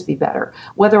could this be better?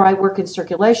 Whether I work in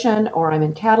circulation, or I'm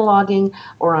in cataloging,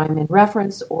 or I'm in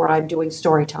reference, or I'm doing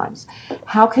story times,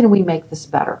 how can we make this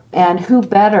better? And who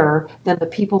better than the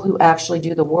people who actually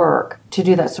do the work to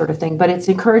do that sort of thing? But it's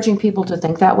encouraging people to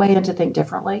think that way and to think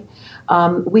differently.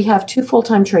 We have 2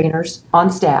 full-time trainers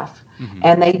on staff.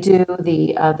 And they do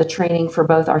the training for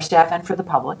both our staff and for the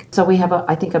public. So we have,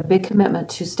 I think, a big commitment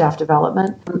to staff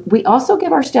development. We also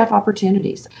give our staff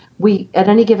opportunities. At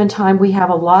any given time, we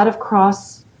have a lot of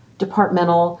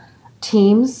cross-departmental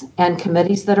teams and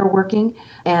committees that are working,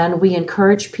 and we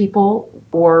encourage people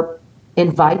or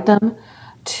invite them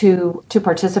to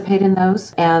participate in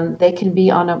those. And they can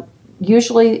be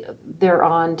usually they're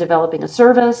on developing a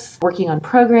service, working on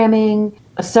programming.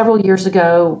 Several years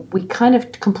ago, we kind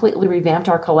of completely revamped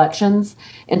our collections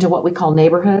into what we call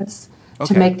neighborhoods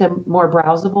to make them more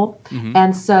browsable.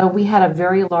 And so we had a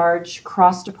very large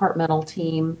cross-departmental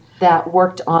team that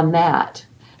worked on that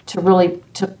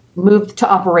to move to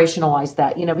operationalize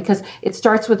that, because it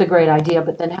starts with a great idea,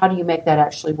 but then how do you make that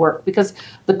actually work? Because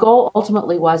the goal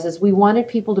ultimately is we wanted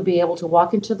people to be able to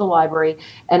walk into the library,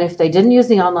 and if they didn't use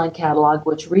the online catalog,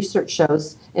 which research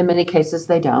shows in many cases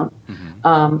they don't,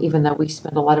 even though we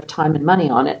spend a lot of time and money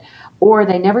on it, or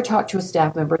they never talked to a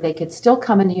staff member, they could still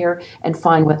come in here and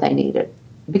find what they needed.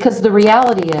 Because the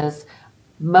reality is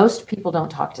most people don't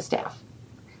talk to staff.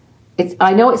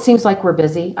 I know it seems like we're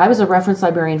busy. I was a reference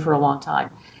librarian for a long time,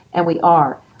 and we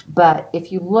are. But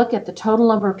if you look at the total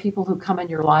number of people who come in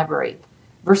your library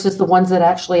versus the ones that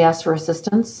actually ask for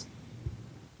assistance,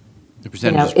 the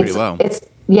percentage is pretty low.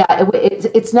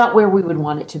 It's not where we would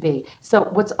want it to be. So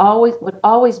what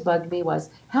always bugged me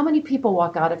was how many people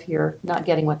walk out of here not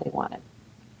getting what they wanted,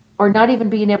 or not even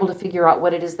being able to figure out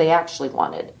what it is they actually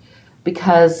wanted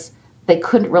because they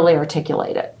couldn't really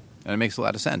articulate it. And it makes a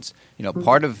lot of sense.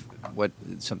 Part of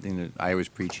something that I always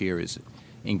preach here is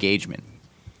engagement.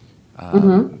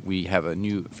 We have a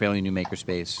fairly new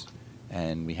makerspace,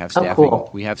 and we have staffing. Cool.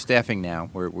 We have staffing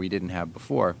now where we didn't have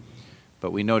before.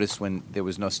 But we noticed when there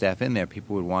was no staff in there,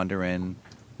 people would wander in,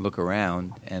 look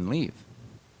around, and leave.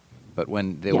 But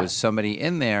when there was somebody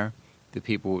in there, a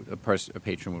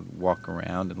patron would walk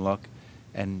around and look,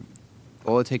 and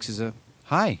all it takes is a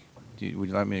hi. Would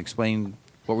you like me to explain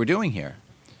what we're doing here?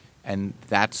 And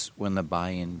that's when the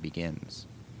buy-in begins.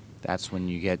 That's when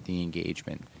you get the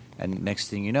engagement. And next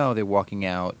thing you know, they're walking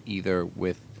out either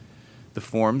with the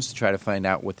forms to try to find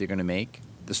out what they're going to make.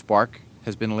 The spark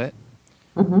has been lit,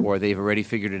 or they've already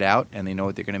figured it out and they know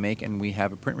what they're going to make, and we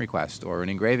have a print request or an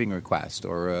engraving request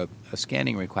or a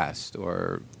scanning request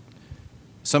or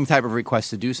some type of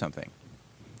request to do something.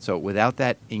 So without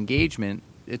that engagement,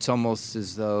 it's almost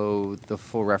as though the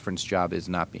full reference job is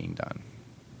not being done.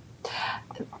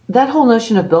 That whole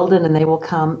notion of build it and they will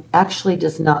come actually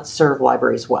does not serve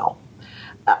libraries well.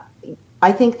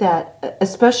 I think that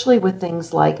especially with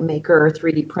things like Maker or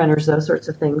 3D printers, those sorts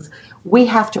of things, we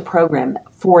have to program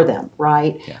for them,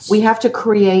 right? Yes. We have to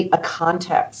create a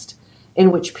context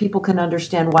in which people can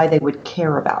understand why they would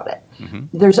care about it.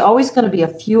 There's always going to be a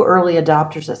few early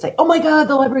adopters that say, oh my God,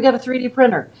 the library got a 3D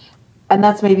printer. And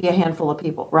that's maybe a handful of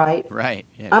people, right? Right.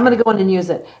 Yeah, I'm going to go in and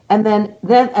use it. And then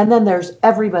there's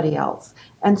everybody else.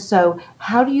 And so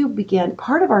how do you begin?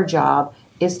 Part of our job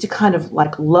is to kind of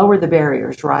like lower the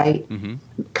barriers, right?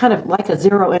 Kind of like a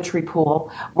zero entry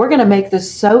pool. We're going to make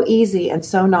this so easy and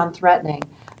so non-threatening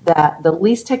that the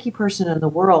least techie person in the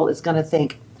world is going to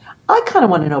think, I kind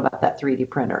of want to know about that 3D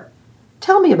printer.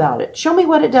 Tell me about it. Show me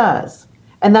what it does.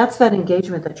 And that's that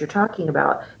engagement that you're talking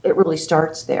about. It really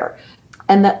starts there.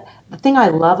 And the thing I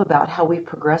love about how we've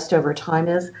progressed over time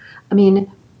is,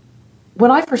 when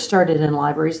I first started in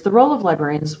libraries, the role of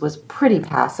librarians was pretty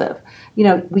passive.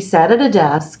 We sat at a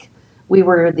desk. We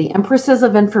were the empresses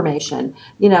of information.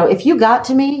 If you got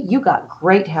to me, you got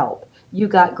great help. You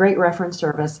got great reference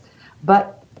service,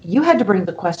 but you had to bring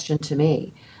the question to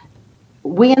me.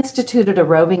 We instituted a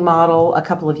roving model a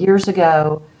couple of years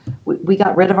ago. We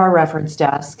got rid of our reference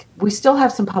desk. We still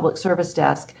have some public service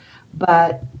desk,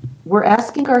 but we're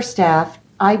asking our staff.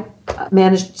 I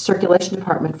managed circulation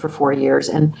department for 4 years,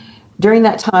 and during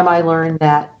that time I learned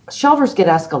that shelvers get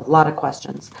asked a lot of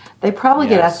questions. They probably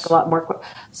get asked a lot more.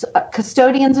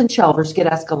 Custodians and shelvers get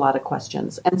asked a lot of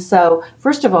questions. And so,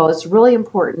 first of all, it's really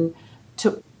important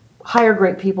to hire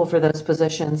great people for those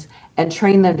positions and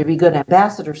train them to be good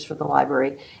ambassadors for the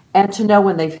library and to know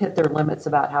when they've hit their limits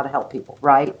about how to help people,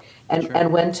 right?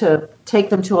 And when to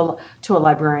take them to a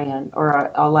librarian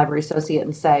or a library associate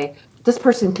and say, this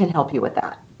person can help you with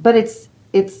that. But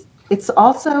it's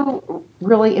also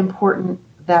really important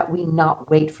that we not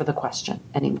wait for the question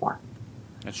anymore.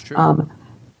 That's true.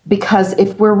 Because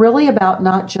if we're really about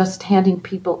not just handing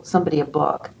somebody a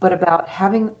book, but about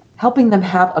helping them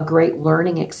have a great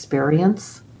learning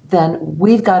experience, then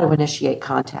we've got to initiate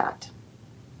contact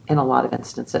in a lot of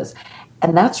instances.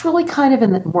 And that's really kind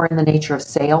of more in the nature of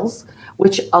sales,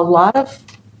 which a lot of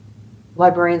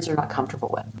librarians are not comfortable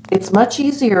with. It's much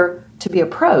easier to be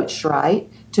approached, right?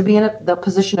 To be in the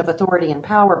position of authority and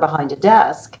power behind a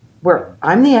desk where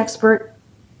I'm the expert,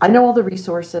 I know all the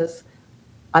resources,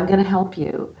 I'm going to help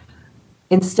you,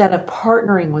 instead of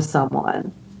partnering with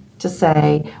someone to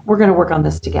say, we're going to work on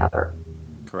this together.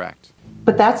 Correct.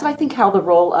 But that's, I think, how the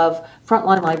role of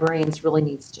frontline librarians really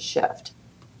needs to shift.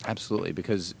 Absolutely,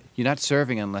 because you're not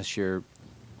serving unless you're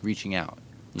reaching out.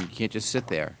 You can't just sit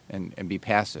there and be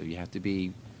passive. You have to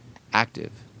be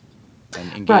active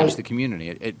and engage the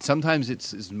community. Sometimes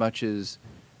it's as much as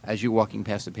you're walking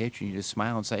past a patron, you just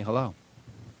smile and say hello.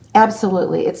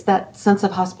 Absolutely. It's that sense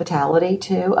of hospitality,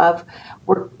 too,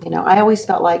 I always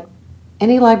felt like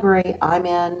any library I'm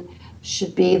in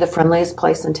should be the friendliest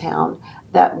place in town,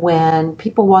 that when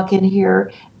people walk in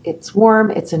here, it's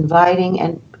warm, it's inviting,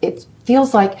 and it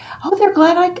feels like, oh, they're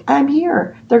glad I'm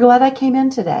here. They're glad I came in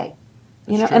today.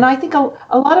 And I think a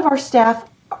lot of our staff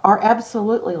are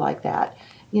absolutely like that.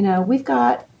 We've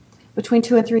got between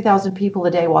 2,000 and 3,000 people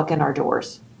a day walk in our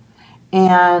doors.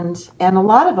 And a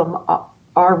lot of them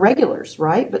are regulars,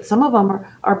 right? But some of them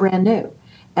are brand new.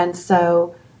 And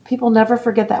so people never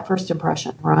forget that first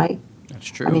impression, right? That's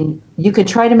true. I mean, you can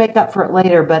try to make up for it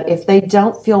later, but if they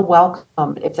don't feel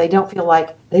welcome, if they don't feel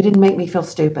like they didn't make me feel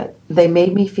stupid, they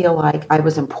made me feel like I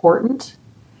was important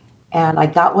and I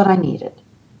got what I needed.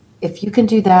 If you can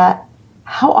do that,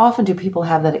 how often do people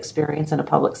have that experience in a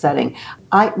public setting?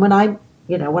 When I'm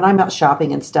out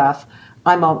shopping and stuff,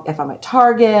 if I'm at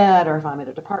Target or if I'm at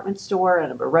a department store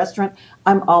and a restaurant,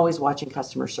 I'm always watching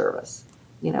customer service.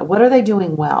 What are they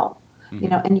doing well?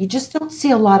 Mm-hmm. And you just don't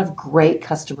see a lot of great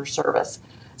customer service.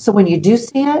 So when you do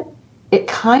see it, it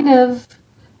kind of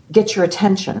gets your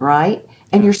attention, right?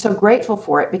 And you're so grateful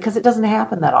for it because it doesn't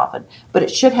happen that often, but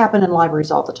it should happen in libraries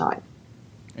all the time.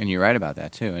 And you're right about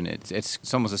that too. And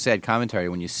it's almost a sad commentary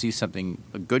when you see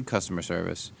a good customer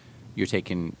service, you're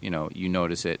taking, you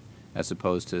notice it, as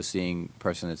opposed to seeing a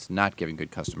person that's not giving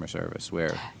good customer service,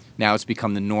 where now it's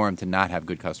become the norm to not have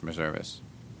good customer service.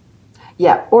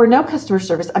 Yeah, or no customer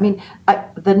service. I mean,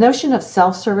 the notion of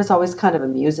self-service always kind of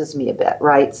amuses me a bit,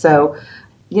 right? So,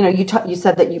 you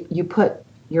said that you put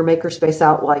your makerspace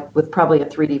out like with probably a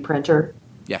 3D printer.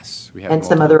 Yes, we have. And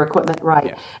some other equipment, right?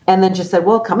 Yeah. And then just said,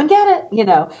 well, come and get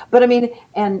it, But I mean,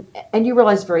 and you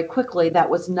realized very quickly that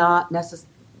was not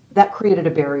that created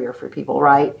a barrier for people,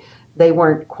 right? They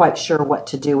weren't quite sure what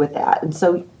to do with that. And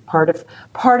so part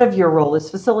of your role is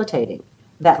facilitating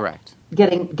that. Correct.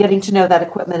 Getting to know that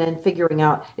equipment and figuring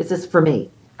out, is this for me?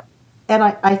 And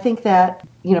I think that,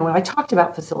 when I talked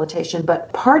about facilitation,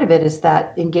 but part of it is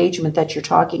that engagement that you're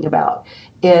talking about.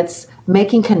 It's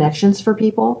making connections for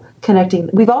people, connecting.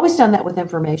 We've always done that with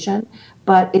information,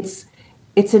 but it's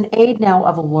an aid now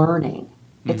of learning.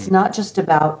 Mm-hmm. It's not just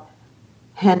about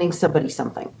handing somebody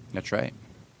something. That's right.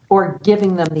 Or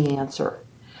giving them the answer.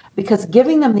 Because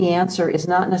giving them the answer is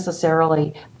not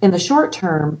necessarily, in the short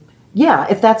term, yeah,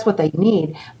 if that's what they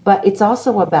need, but it's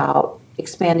also about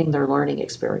expanding their learning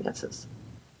experiences.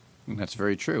 That's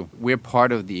very true. We're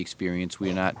part of the experience.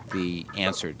 We're not the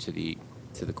answer to the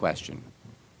question.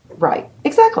 Right.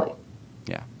 Exactly.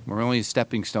 Yeah. We're only a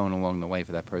stepping stone along the way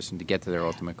for that person to get to their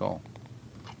ultimate goal.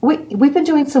 We've been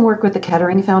doing some work with the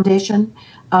Kettering Foundation,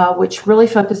 which really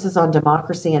focuses on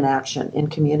democracy in action in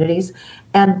communities.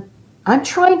 And I'm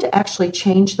trying to actually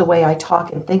change the way I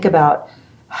talk and think about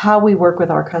how we work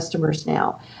with our customers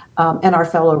now and our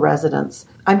fellow residents.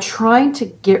 I'm trying to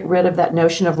get rid of that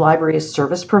notion of library as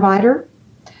service provider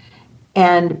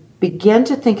and begin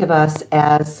to think of us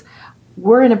as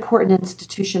we're an important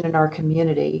institution in our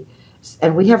community,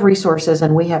 and we have resources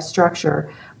and we have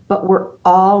structure, but we're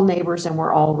all neighbors and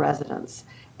we're all residents.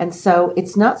 And so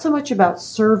it's not so much about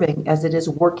serving as it is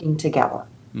working together.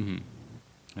 Mm-hmm.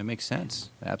 That makes sense.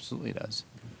 It absolutely does.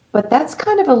 But that's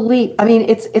kind of a leap. I mean,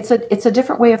 it's a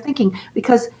different way of thinking,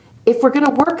 because if we're going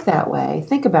to work that way,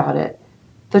 think about it.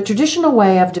 The traditional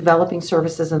way of developing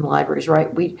services in libraries,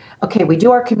 right? We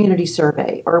do our community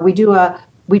survey, or we do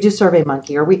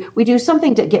SurveyMonkey, or we do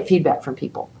something to get feedback from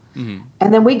people. Mm-hmm.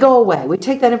 And then we go away. We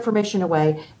take that information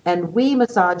away and we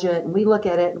massage it and we look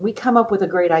at it and we come up with a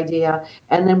great idea,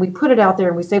 and then we put it out there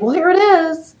and we say, well, here it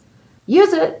is.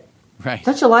 Use it. Right.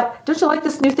 Don't you like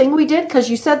this new thing we did? Because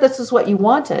you said this is what you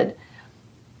wanted.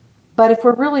 But if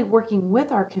we're really working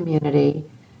with our community,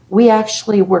 we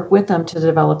actually work with them to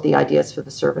develop the ideas for the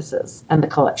services and the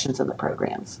collections and the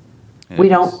programs. We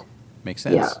don't. Makes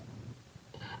sense.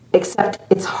 Yeah. Except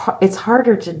it's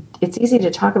harder to. It's easy to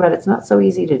talk about. It's not so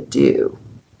easy to do.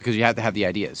 Because you have to have the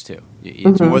ideas too.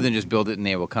 It's more than just build it and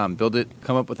they will come. Build it,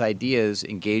 come up with ideas,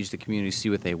 engage the community, see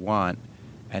what they want,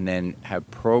 and then have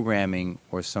programming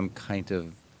or some kind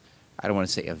of, I don't want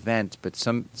to say event, but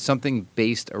something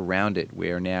based around it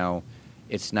where now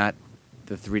it's not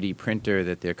the 3D printer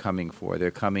that they're coming for. They're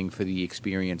coming for the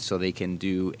experience so they can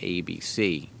do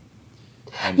ABC.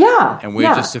 And, and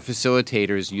we're just the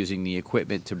facilitators using the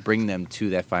equipment to bring them to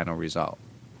that final result.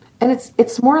 And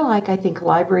it's more like, I think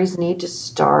libraries need to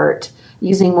start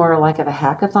using more like of a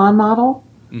hackathon model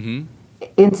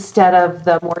instead of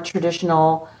the more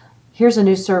traditional, here's a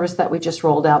new service that we just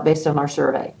rolled out based on our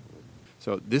survey.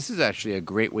 So this is actually a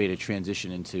great way to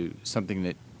transition into something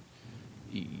that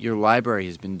your library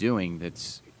has been doing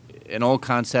that's an old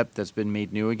concept that's been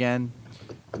made new again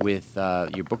with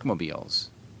your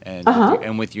bookmobiles.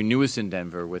 And with your newest in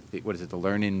Denver, with the, what is it, the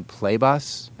Learn and Play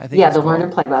Bus? I think. Yeah, the Learn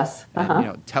and Play Bus.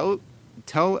 And,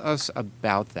 tell us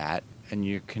about that and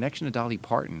your connection to Dolly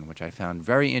Parton, which I found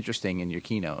very interesting in your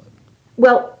keynote.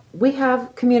 Well, we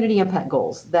have community impact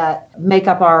goals that make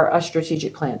up our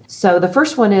strategic plan. So the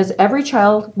first one is every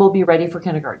child will be ready for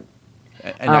kindergarten.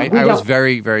 And I was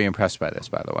very, very impressed by this,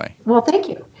 by the way. Well, thank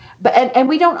you. But and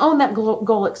we don't own that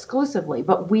goal exclusively,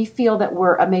 but we feel that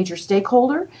we're a major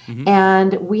stakeholder,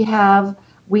 and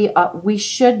we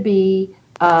should be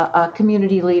a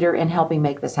community leader in helping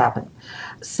make this happen.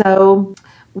 So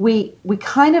we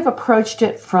kind of approached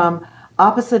it from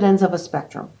opposite ends of a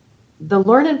spectrum. The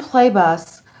Learn and Play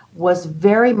Bus was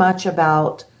very much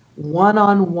about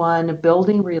one-on-one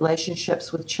building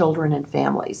relationships with children and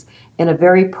families in a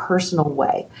very personal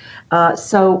way.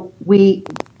 So we're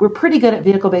pretty good at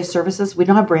vehicle-based services. We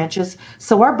don't have branches,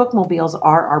 so our bookmobiles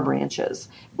are our branches.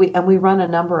 We run a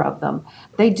number of them.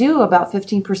 They do about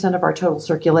 15% of our total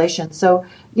circulation. So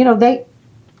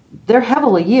they're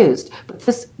heavily used.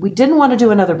 But we didn't want to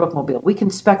do another bookmobile. We can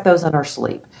spec those in our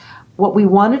sleep. What we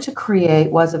wanted to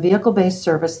create was a vehicle-based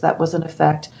service that was in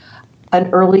effect an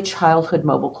early childhood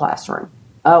mobile classroom,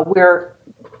 where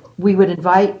we would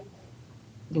invite,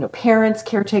 parents,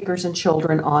 caretakers, and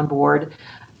children on board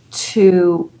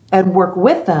and work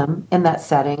with them in that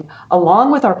setting, along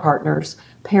with our partners,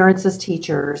 parents as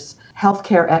teachers,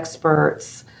 healthcare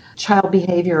experts, child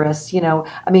behaviorists,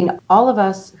 all of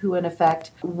us who in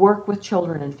effect work with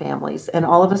children and families, and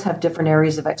all of us have different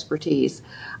areas of expertise,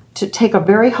 to take a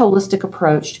very holistic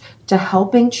approach to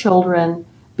helping children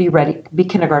be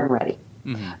kindergarten ready.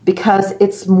 Because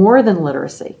it's more than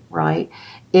literacy, right?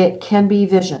 It can be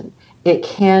vision. It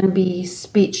can be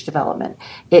speech development.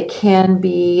 It can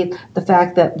be the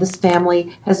fact that this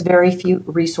family has very few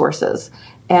resources.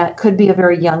 And it could be a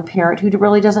very young parent who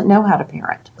really doesn't know how to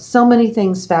parent. So many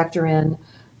things factor in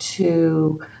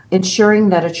to ensuring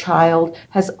that a child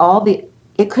has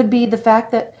it could be the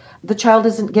fact that the child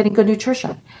isn't getting good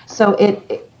nutrition. So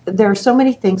there are so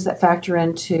many things that factor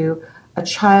into a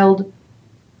child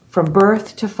from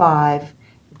birth to 5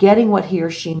 getting what he or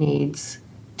she needs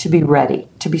to be ready,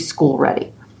 to be school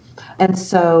ready. And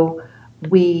so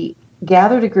we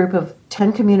gathered a group of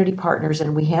 10 community partners,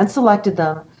 and we hand selected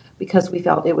them because we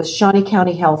felt it was Shawnee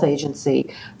County Health Agency,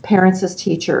 parents as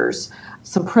teachers,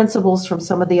 some principals from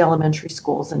some of the elementary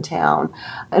schools in town,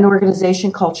 an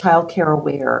organization called Child Care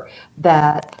Aware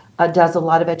that does a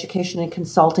lot of education and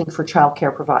consulting for child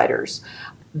care providers,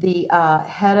 the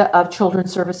head of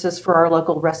children's services for our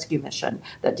local rescue mission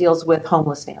that deals with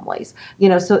homeless families,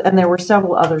 and there were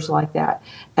several others like that.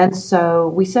 And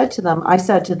so I said to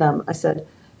them,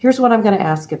 here's what I'm going to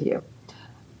ask of you.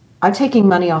 I'm taking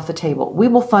money off the table. We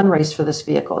will fundraise for this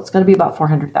vehicle. It's going to be about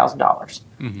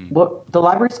 $400,000. The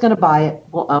library's going to buy it.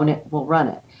 We'll own it. We'll run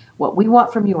it. What we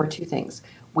want from you are 2 things.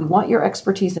 We want your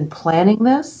expertise in planning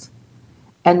this,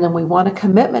 and then we want a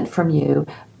commitment from you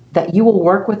that you will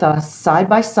work with us side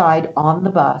by side on the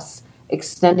bus,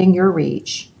 extending your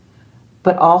reach,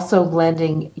 but also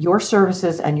lending your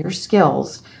services and your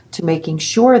skills to making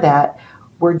sure that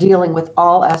we're dealing with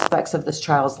all aspects of this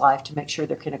child's life to make sure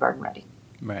they're kindergarten ready.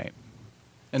 Right.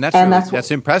 And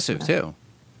that's impressive too.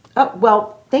 Oh,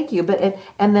 well, thank you.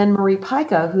 And then Marie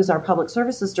Pica, who's our public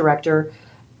services director,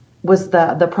 was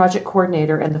the project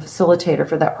coordinator and the facilitator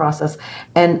for that process.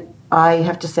 And I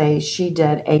have to say, she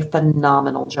did a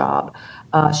phenomenal job.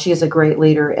 She is a great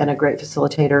leader and a great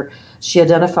facilitator. She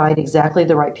identified exactly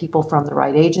the right people from the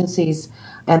right agencies.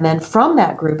 And then from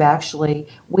that group, actually,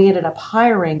 we ended up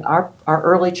hiring our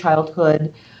early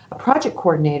childhood project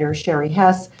coordinator, Sherry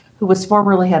Hess, who was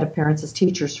formerly head of parents as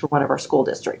teachers for one of our school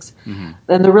districts.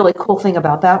 And the really cool thing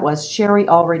about that was Sherry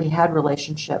already had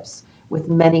relationships with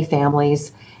many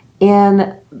families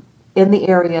in the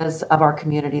areas of our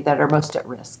community that are most at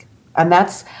risk. And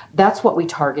that's what we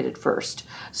targeted first.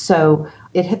 So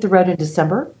it hit the road in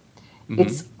December.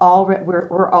 It's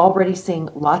we're already seeing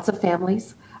lots of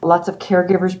families, lots of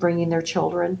caregivers bringing their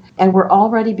children, and we're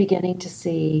already beginning to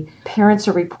see parents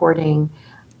are reporting,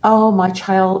 oh, my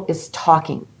child is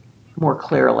talking more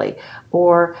clearly,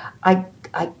 or I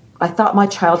thought my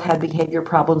child had behavior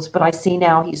problems, but I see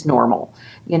now he's normal.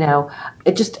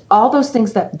 It just all those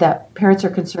things that parents are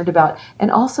concerned about,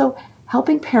 and also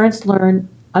helping parents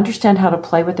understand how to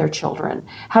play with their children,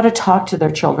 how to talk to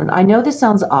their children. I know this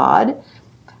sounds odd,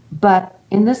 but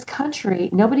in this country,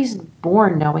 nobody's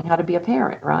born knowing how to be a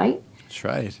parent, right? That's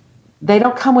right. They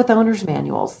don't come with owner's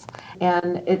manuals.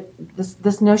 And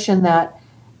this notion that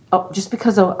just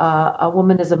because a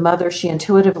woman is a mother, she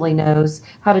intuitively knows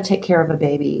how to take care of a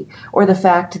baby, or the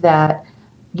fact that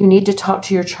you need to talk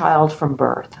to your child from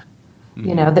birth,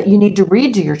 that you need to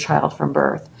read to your child from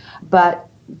birth, but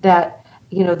that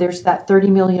there's that 30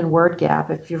 million word gap,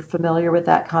 if you're familiar with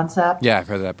that concept. Yeah, I've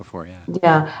heard that before, yeah.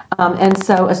 Yeah, and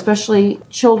so especially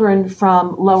children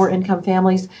from lower income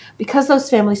families, because those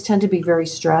families tend to be very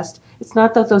stressed, it's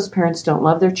not that those parents don't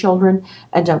love their children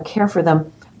and don't care for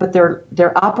them, but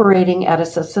they're operating at a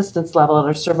subsistence level,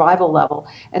 at a survival level.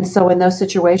 And so in those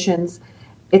situations,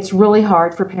 it's really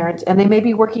hard for parents, and they may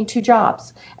be working 2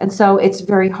 jobs. And so it's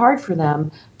very hard for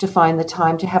them to find the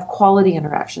time to have quality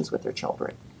interactions with their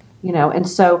children. And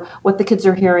so what the kids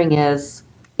are hearing is,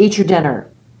 eat your dinner,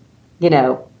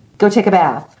 go take a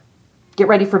bath, get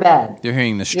ready for bed. They're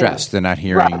hearing the stress. They're not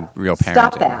hearing real parenting.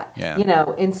 Stop that,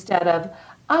 instead of,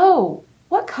 oh,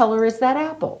 what color is that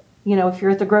apple? If you're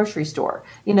at the grocery store,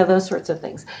 those sorts of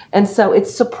things. And so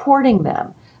it's supporting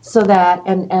them so that,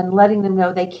 and letting them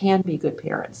know they can be good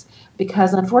parents.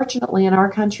 Because unfortunately in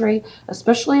our country,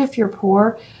 especially if you're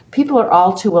poor, people are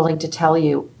all too willing to tell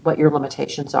you what your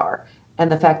limitations are,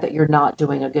 and the fact that you're not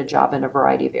doing a good job in a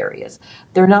variety of areas.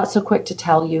 They're not so quick to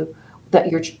tell you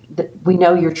that we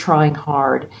know you're trying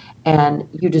hard and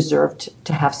you deserve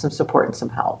to have some support and some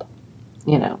help,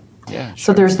 Yeah, sure.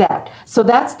 So there's that. So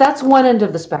that's one end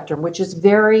of the spectrum, which is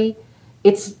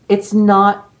it's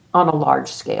not on a large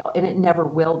scale, and it never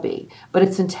will be, but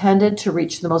it's intended to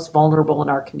reach the most vulnerable in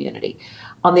our community.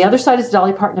 On the other side is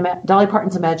Dolly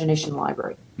Parton's Imagination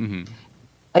Library.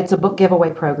 It's a book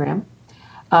giveaway program.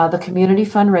 The community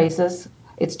fundraises.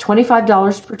 It's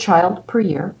 $25 per child per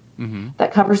year.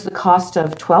 That covers the cost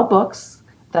of 12 books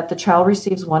that the child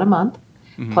receives one a month,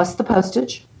 plus the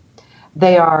postage.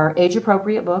 They are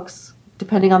age-appropriate books,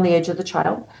 depending on the age of the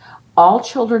child. All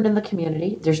children in the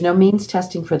community, there's no means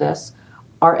testing for this,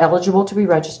 are eligible to be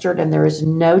registered, and there is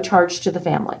no charge to the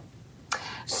family.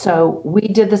 So we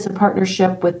did this in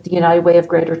partnership with the United Way of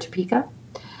Greater Topeka.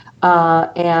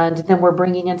 And then we're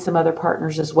bringing in some other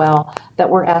partners as well that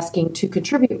we're asking to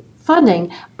contribute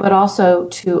funding, but also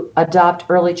to adopt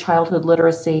early childhood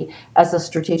literacy as a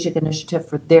strategic initiative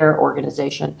for their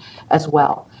organization as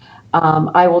well.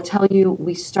 I will tell you,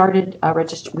 we started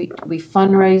we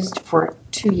fundraised for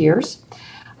 2 years.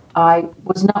 I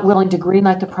was not willing to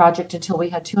greenlight the project until we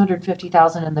had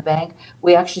 $250,000 in the bank.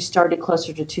 We actually started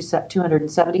closer to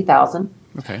 $270,000.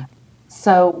 Okay.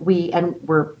 So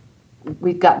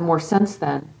we've gotten more since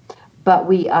then, but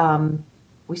we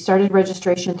started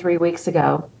registration 3 weeks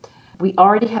ago. We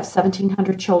already have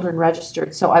 1,700 children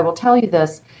registered. So I will tell you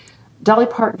this, Dolly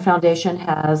Parton Foundation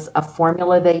has a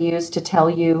formula they use to tell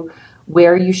you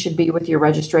where you should be with your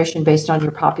registration based on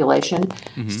your population.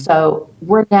 So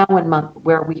we're now in month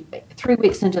where 3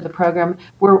 weeks into the program,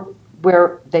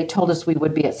 where they told us we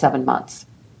would be at 7 months.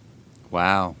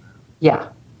 Wow. Yeah.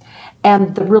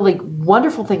 And the really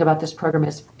wonderful thing about this program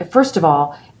is, first of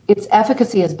all, its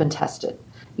efficacy has been tested.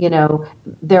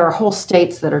 There are whole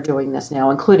states that are doing this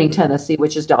now, including Tennessee,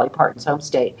 which is Dolly Parton's home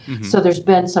state. So there's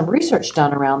been some research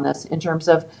done around this in terms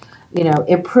of,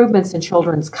 improvements in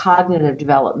children's cognitive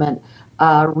development,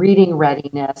 reading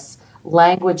readiness,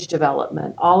 language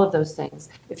development, all of those things.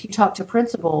 If you talk to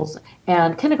principals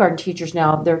and kindergarten teachers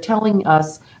now, they're telling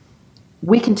us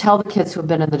we can tell the kids who have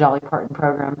been in the Dolly Parton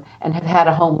program and have had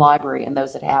a home library and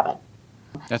those that haven't.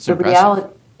 That's the impressive. reality.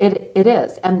 It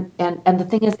is, and the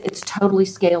thing is, it's totally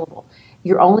scalable.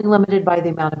 You're only limited by the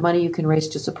amount of money you can raise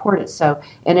to support it. So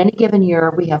in any given year,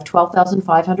 we have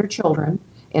 12,500 children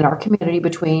in our community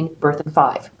between birth and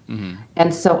 5.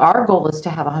 And so our goal is to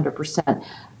have 100%.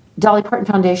 Dolly Parton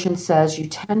Foundation says you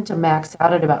tend to max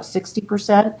out at about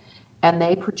 60%, and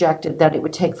they projected that it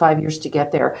would take 5 years to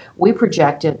get there. We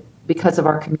projected because of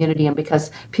our community and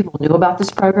because people knew about this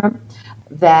program,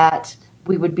 that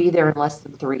we would be there in less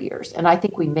than 3 years. And I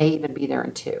think we may even be there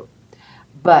in 2.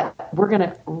 But we're going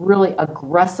to really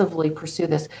aggressively pursue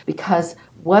this, because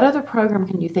what other program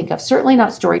can you think of? Certainly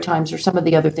not story times or some of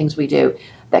the other things we do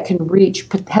that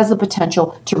has the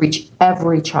potential to reach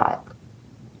every child.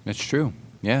 That's true.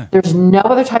 Yeah. There's no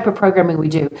other type of programming we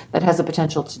do that has the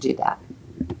potential to do that.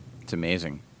 It's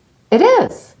amazing. It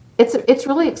is. It's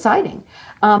really exciting.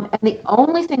 And the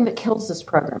only thing that kills this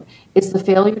program is the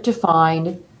failure to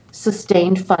find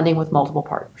sustained funding with multiple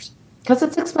partners, because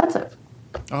it's expensive.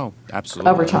 Oh, absolutely.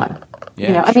 Over time.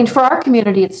 Yeah, I mean, for our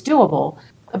community, it's doable,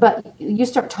 but you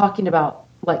start talking about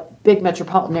like big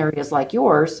metropolitan areas like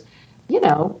yours,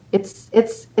 it's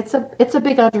a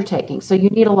big undertaking. So you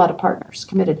need a lot of partners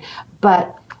committed.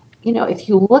 But, if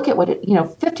you look at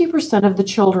 50% of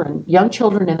the young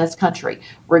children in this country,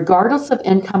 regardless of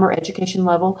income or education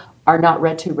level, are not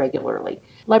read to regularly.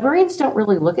 Librarians don't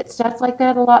really look at stats like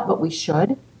that a lot, but we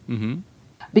should. Mm-hmm.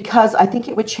 Because I think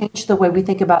it would change the way we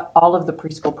think about all of the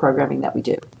preschool programming that we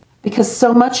do. Because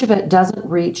so much of it doesn't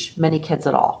reach many kids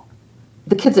at all.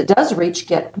 The kids it does reach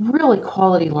get really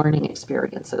quality learning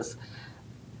experiences.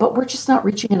 But we're just not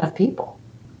reaching enough people.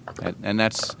 And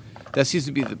that seems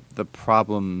to be the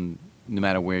problem, no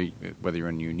matter whether you're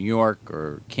in New York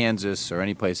or Kansas or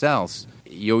any place else.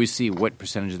 You always see what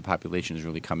percentage of the population is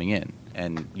really coming in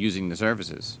and using the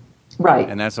services. Right.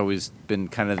 And that's always been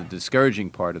kind of the discouraging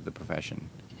part of the profession.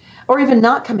 Or even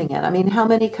not coming in. I mean, how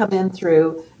many come in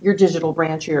through your digital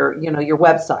branch, your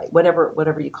website,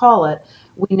 whatever you call it?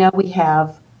 We know we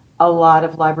have a lot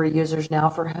of library users now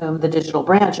for whom the digital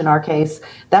branch, in our case,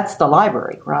 that's the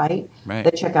library, right? Right.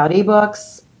 They check out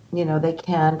ebooks. They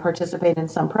can participate in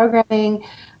some programming.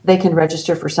 They can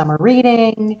register for summer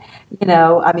reading.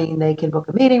 They can book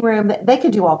a meeting room. They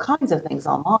can do all kinds of things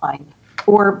online,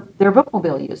 or they're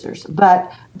bookmobile users.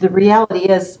 But the reality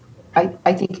is,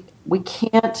 I think we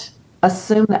can't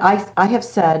assume that. I have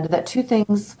said that 2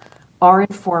 things are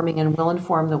informing and will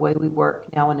inform the way we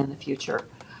work now and in the future.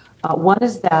 One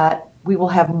is that we will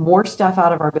have more stuff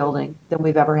out of our building than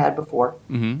we've ever had before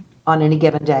on any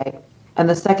given day. And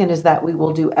the second is that we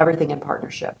will do everything in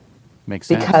partnership. Makes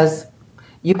sense. Because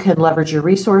you can leverage your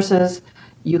resources,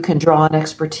 you can draw on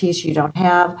expertise you don't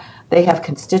have. They have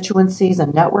constituencies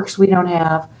and networks we don't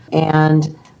have,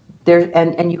 and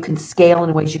you can scale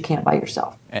in ways you can't by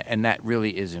yourself. And that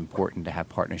really is important, to have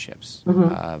partnerships,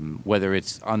 whether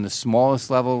it's on the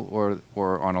smallest level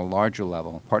or on a larger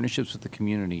level. Partnerships with the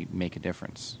community make a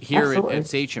difference. Here at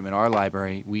Sachem, in our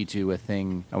library, we do a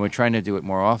thing, and we're trying to do it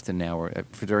more often now.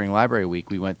 During Library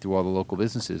Week, we went through all the local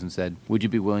businesses and said, would you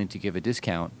be willing to give a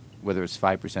discount, whether it's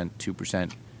 5%,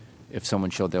 2%, if someone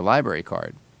showed their library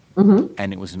card? Mm-hmm.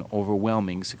 And it was an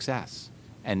overwhelming success.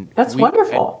 And that's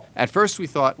wonderful. At first we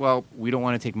thought, well, we don't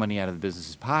want to take money out of the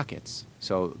business's pockets.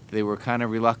 So they were kind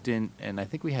of reluctant, and I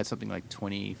think we had something like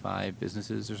 25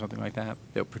 businesses or something like that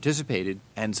participated,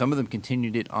 and some of them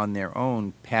continued it on their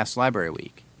own past Library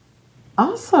Week.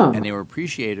 Awesome. And they were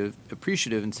appreciative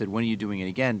and said, when are you doing it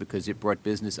again? Because it brought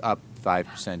business up 5%,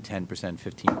 10%,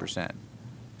 15%.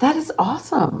 That is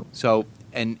awesome. So,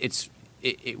 and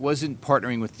it wasn't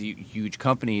partnering with the huge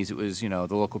companies. It was, the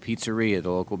local pizzeria, the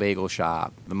local bagel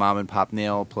shop, the mom and pop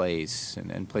nail place,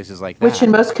 and places like that. Which in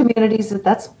most communities,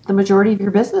 that's the majority of your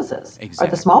businesses, exactly.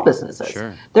 Are the small businesses.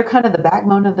 Sure. They're kind of the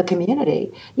backbone of the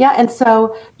community. Yeah, and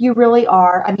so you really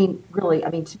are,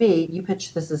 to me, you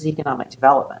pitch this as economic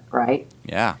development, right?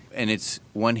 Yeah, and it's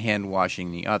one hand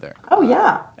washing the other. Oh,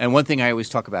 yeah. And one thing I always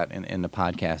talk about in the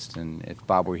podcast, and if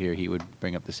Bob were here, he would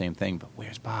bring up the same thing, but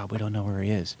where's Bob? We don't know where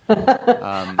he is.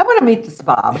 I want to meet this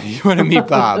Bob. You want to meet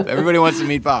Bob. Everybody wants to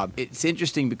meet Bob. It's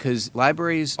interesting because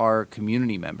libraries are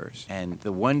community members. And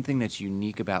the one thing that's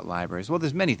unique about libraries, well,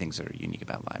 there's many things that are unique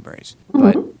about libraries.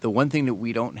 But the one thing that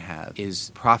we don't have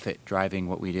is profit driving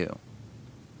what we do.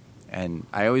 And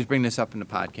I always bring this up in the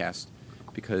podcast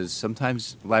because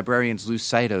sometimes librarians lose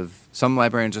sight of, some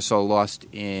librarians are so lost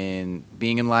in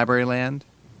being in library land,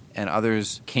 and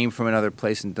others came from another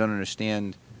place and don't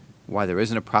understand why there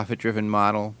isn't a profit-driven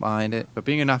model behind it. But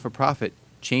being a not-for-profit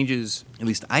changes, at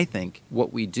least I think,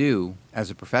 what we do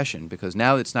as a profession, because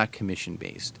now it's not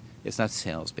commission-based. It's not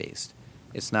sales-based.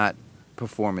 It's not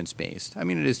performance-based. I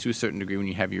mean, it is to a certain degree when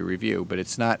you have your review, but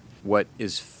it's not what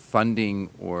is funding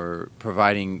or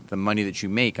providing the money that you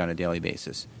make on a daily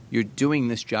basis. You're doing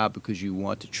this job because you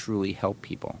want to truly help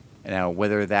people. Now,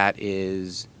 whether that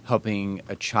is helping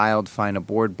a child find a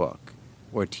board book,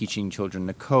 or teaching children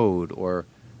to code, or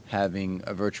having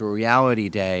a virtual reality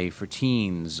day for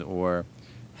teens, or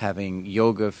having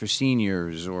yoga for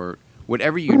seniors, or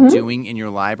whatever you're doing in your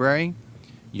library,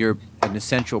 you're an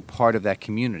essential part of that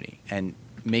community. And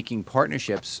making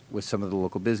partnerships with some of the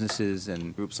local businesses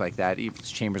and groups like that, even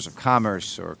it's chambers of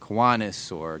commerce or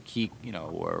Kiwanis or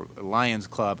or Lions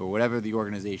Club or whatever the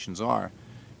organizations are,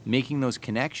 making those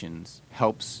connections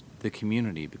helps the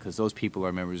community because those people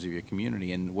are members of your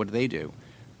community. And what do?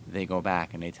 They go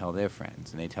back and they tell their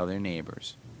friends and they tell their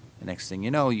neighbors. The next thing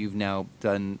you know, you've now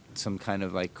done some kind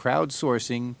of like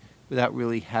crowdsourcing without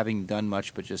really having done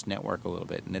much but just network a little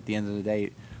bit. And at the end of the day,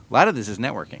 a lot of this is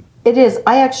networking. It is.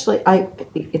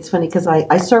 It's funny because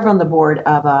I serve on the board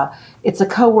of it's a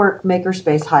co-work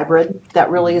makerspace hybrid that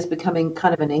really is becoming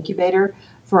kind of an incubator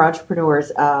for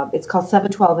entrepreneurs. It's called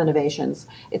 712 Innovations.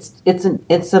 It's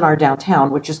in our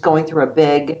downtown, which is going through a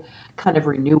big kind of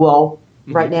renewal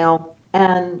right now.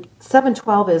 And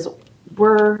 712 is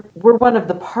we're one of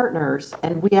the partners,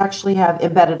 and we actually have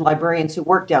embedded librarians who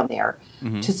work down there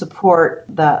to support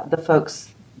the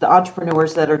folks, the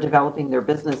entrepreneurs that are developing their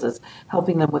businesses,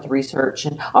 helping them with research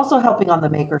and also helping on the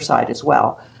maker side as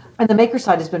well. And the maker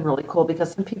side has been really cool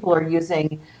because some people are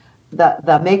using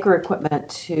the maker equipment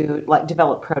to like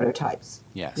develop prototypes,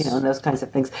 and those kinds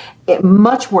of things.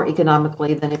 Much more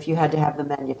economically than if you had to have them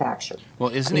manufactured. Well,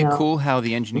 isn't it cool how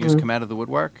the engineers come out of the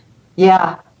woodwork?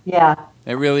 Yeah.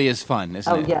 It really is fun,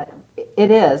 isn't it? Oh, yeah, it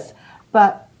is.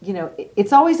 But,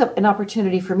 it's always an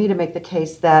opportunity for me to make the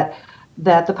case that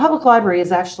the public library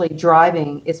is actually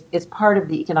driving, is part of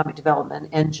the economic development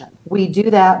engine. We do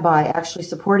that by actually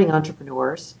supporting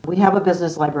entrepreneurs. We have a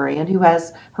business librarian who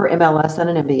has her MLS and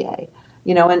an MBA,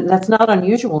 and that's not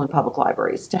unusual in public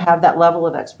libraries to have that level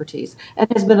of expertise,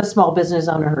 and has been a small business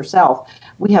owner herself.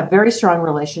 We have very strong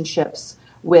relationships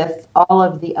with all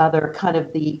of the other kind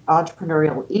of the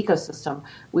entrepreneurial ecosystem.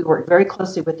 We work very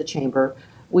closely with the chamber.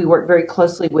 We work very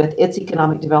closely with its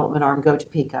economic development arm,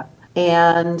 Topeka.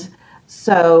 And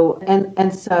so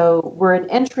we're an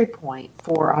entry point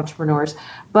for entrepreneurs,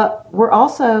 but we're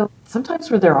also, sometimes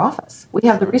we're their office. We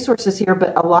have the resources here,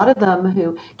 but a lot of them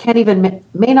who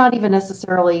may not even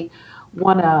necessarily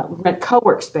want to rent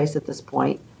co-work space at this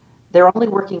point. They're only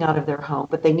working out of their home,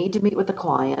 but they need to meet with the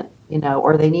client,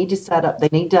 or they need to they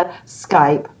need to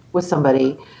Skype with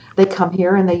somebody. They come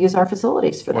here and they use our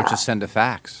facilities for that. Or just send a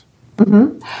fax.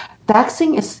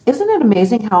 Faxing isn't it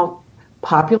amazing how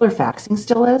popular faxing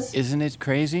still is? Isn't it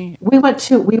crazy? We went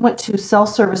to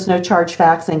self-service, no charge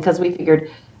faxing because we figured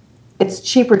it's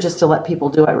cheaper just to let people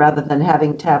do it rather than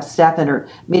having to have staff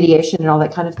intermediation and all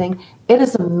that kind of thing. It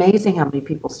is amazing how many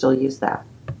people still use that.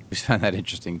 I found that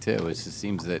interesting too. It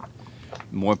seems that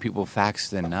more people fax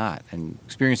than not. And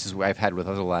experiences I've had with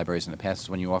other libraries in the past is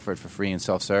when you offer it for free and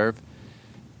self-serve,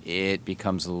 it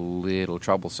becomes a little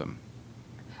troublesome.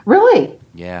 Really?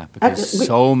 Yeah, because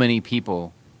so many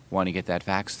people want to get that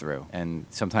fax through. And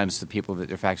sometimes the people that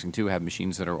they're faxing to have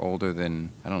machines that are older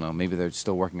than, I don't know, maybe they're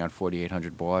still working on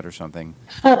 4800 baud or something.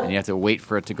 And you have to wait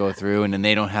for it to go through, and then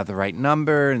they don't have the right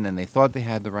number, and then they thought they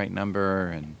had the right number,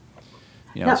 and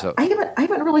so I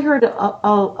haven't really heard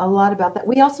a lot about that.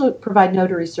 We also provide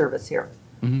notary service here.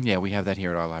 Yeah, we have that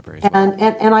here at our library. And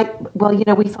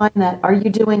we find that. Are you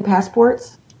doing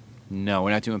passports? No,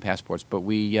 we're not doing passports, but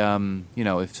we,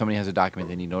 if somebody has a document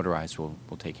they need notarized, we'll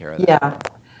take care of that. Yeah.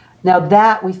 Now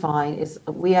that we find is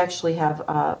we actually have,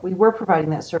 we were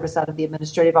providing that service out of the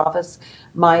administrative office.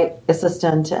 My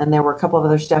assistant and there were a couple of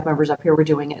other staff members up here were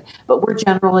doing it, but they're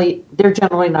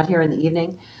generally not here in the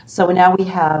evening. So now we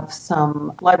have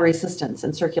some library assistants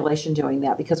in circulation doing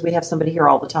that because we have somebody here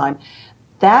all the time.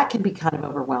 That can be kind of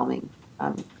overwhelming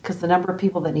because the number of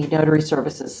people that need notary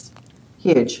service is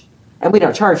huge, and we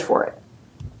don't charge for it.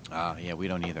 Yeah, we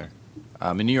don't either.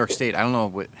 In New York State, I don't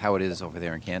know how it is over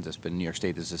there in Kansas, but in New York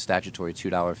State, there's a statutory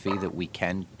 $2 fee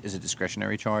that is a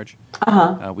discretionary charge.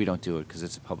 We don't do it because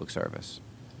it's a public service.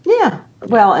 Yeah.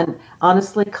 Well, and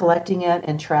honestly, collecting it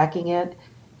and tracking it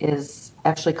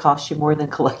actually costs you more than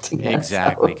collecting it.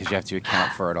 Exactly, because you have to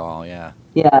account for it all, yeah.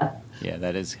 Yeah. Yeah,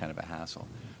 that is kind of a hassle.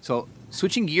 So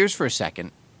switching gears for a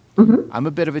second, I'm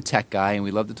a bit of a tech guy, and we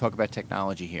love to talk about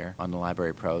technology here on the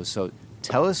Library Pros. So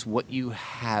tell us what you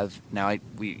have. Now,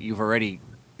 you've already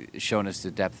shown us the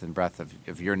depth and breadth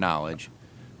of your knowledge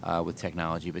with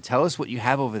technology, but tell us what you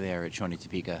have over there at Shawnee,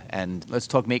 Topeka. And let's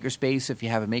talk makerspace. If you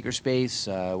have a makerspace,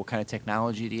 what kind of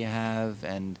technology do you have?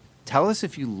 And tell us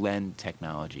if you lend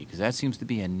technology, because that seems to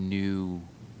be a new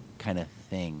kind of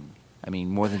thing. I mean,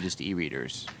 more than just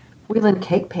e-readers. We lend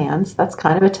cake pans. That's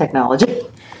kind of a technology.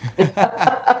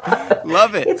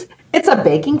 Love it. It's a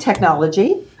baking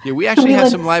technology. Yeah, we actually have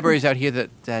some libraries out here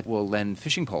that will lend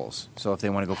fishing poles. So if they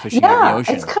want to go fishing in the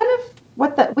ocean. It's kind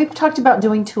of we've talked about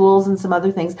doing tools and some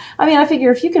other things. I mean, I figure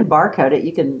if you can barcode it,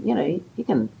 you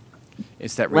can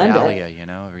It's that lend it. realia,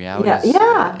 Realia Yeah, is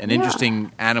yeah, an yeah.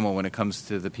 interesting animal when it comes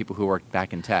to the people who work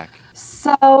back in tech.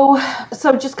 So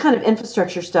just kind of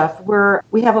infrastructure stuff.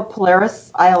 We have a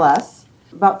Polaris ILS.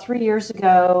 About 3 years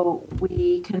ago,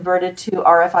 we converted to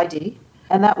RFID,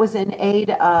 and that was in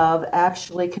aid of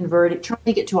actually trying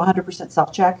to get to 100%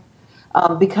 self-check,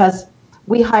 because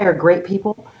we hire great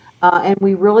people, and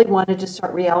we really wanted to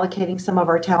start reallocating some of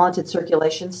our talented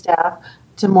circulation staff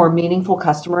to more meaningful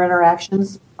customer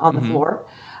interactions on the floor.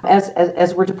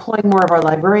 As we're deploying more of our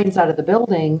librarians out of the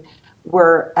building,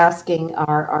 we're asking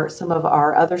some of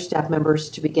our other staff members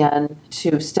to begin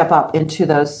to step up into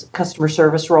those customer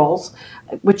service roles,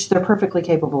 which they're perfectly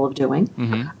capable of doing.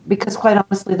 Because quite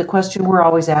honestly, the question we're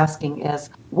always asking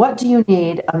is, what do you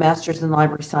need a master's in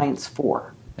library science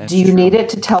for? That's do you true. need it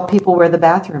to tell people where the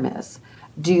bathroom is?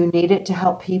 Do you need it to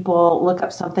help people look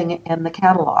up something in the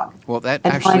catalog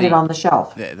and find it on the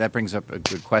shelf? That brings up a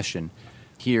good question.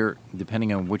 Here,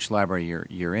 depending on which library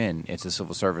you're in, it's a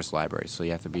civil service library, so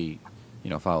you have to be,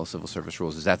 follow civil service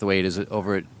rules. Is that the way it is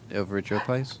over at your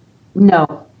place?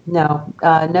 No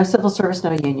civil service,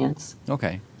 no unions.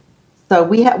 Okay. So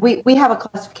we have a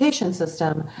classification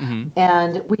system,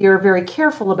 and we are very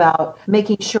careful about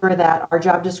making sure that our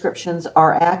job descriptions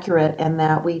are accurate and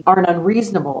that we aren't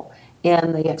unreasonable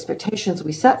in the expectations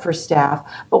we set for staff,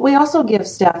 but we also give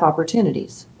staff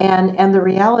opportunities. And the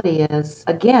reality is,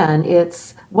 again,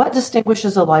 it's what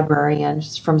distinguishes a librarian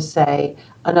from, say,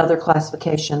 another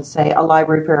classification, say a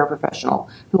library paraprofessional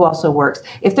who also works.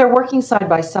 If they're working side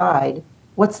by side,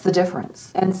 what's the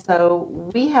difference? And so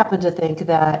we happen to think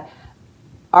that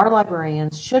our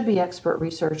librarians should be expert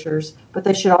researchers, but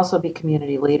they should also be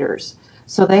community leaders.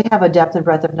 So they have a depth and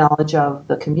breadth of knowledge of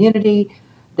the community.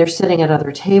 They're sitting at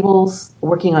other tables,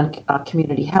 working on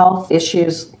community health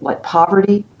issues like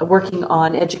poverty, working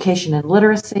on education and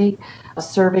literacy,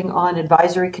 serving on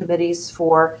advisory committees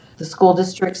for the school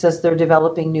districts as they're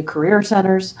developing new career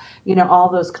centers, all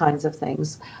those kinds of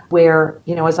things where,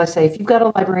 as I say, if you've got a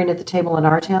librarian at the table in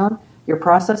our town, your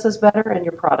process is better and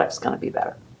your product's going to be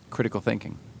better. Critical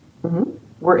thinking.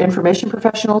 We're information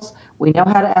professionals. We know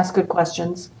how to ask good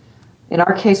questions. In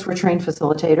our case, we're trained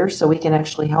facilitators, so we can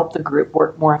actually help the group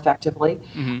work more effectively.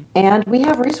 And we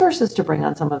have resources to bring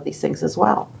on some of these things as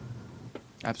well.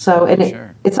 Absolutely, so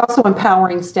it's also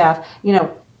empowering staff.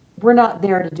 We're not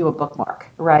there to do a bookmark,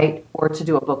 right, or to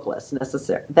do a book list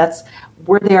necessarily.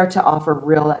 We're there to offer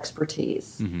real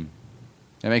expertise.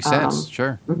 That makes sense.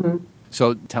 Sure.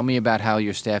 So tell me about how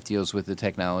your staff deals with the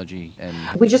technology. And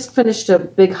we just finished a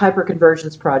big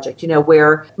hyperconvergence project,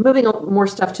 where moving more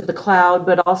stuff to the cloud,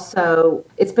 but also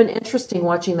it's been interesting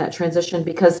watching that transition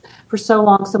because for so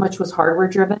long, so much was hardware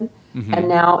driven and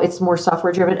now it's more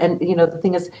software driven. And, the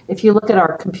thing is, if you look at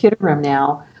our computer room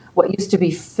now, what used to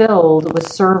be filled with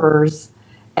servers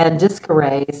and disk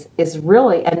arrays is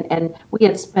really, and we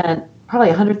had spent probably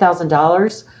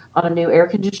 $100,000 on a new air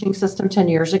conditioning system 10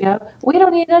 years ago. We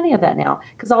don't need any of that now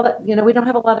because all that, we don't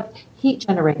have a lot of heat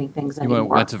generating things anymore. You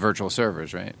went to virtual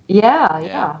servers, right?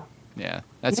 Yeah.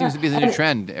 That seems to be the new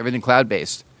trend, everything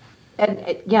cloud-based. And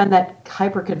that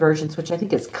hyperconvergence, which I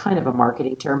think is kind of a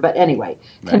marketing term, but anyway,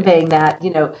 conveying that,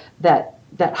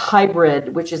 that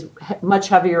hybrid, which is much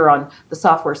heavier on the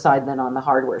software side than on the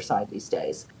hardware side these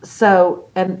days. So,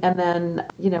 and then,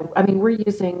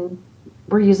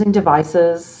 we're using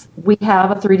devices. We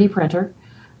have a 3D printer.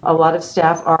 A lot of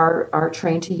staff are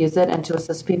trained to use it and to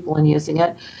assist people in using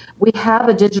it. We have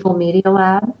a digital media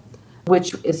lab,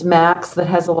 which is Max, that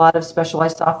has a lot of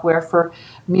specialized software for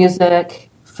music,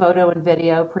 photo and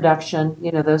video production,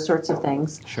 those sorts of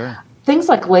things. Sure. Things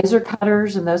like laser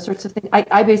cutters and those sorts of things.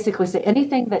 I basically say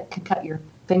anything that can cut your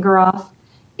finger off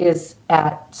is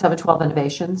at 712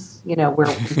 Innovations, where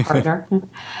we partner.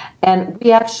 And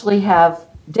we actually have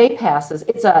day passes.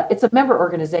 It's a member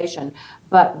organization,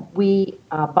 but we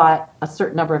buy a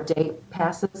certain number of day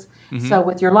passes. So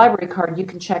with your library card, you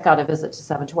can check out a visit to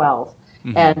 712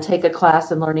 and take a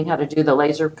class in learning how to do the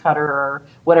laser cutter or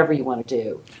whatever you want to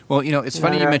do. Well, it's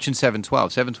funny you mentioned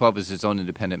 712. 712 is its own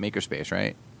independent makerspace,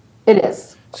 right? It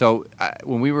is. So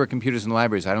when we were at Computers in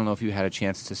Libraries, I don't know if you had a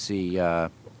chance to see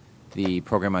the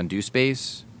program on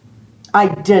DoSpace. I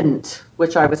didn't,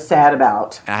 which I was sad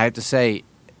about. I have to say,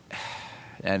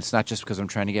 and it's not just because I'm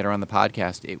trying to get her on the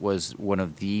podcast, it was one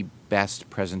of the best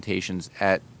presentations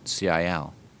at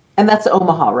CIL. And that's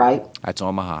Omaha, right? That's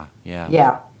Omaha, yeah.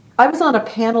 Yeah. I was on a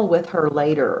panel with her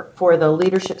later for the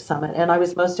Leadership Summit, and I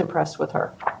was most impressed with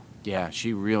her. Yeah,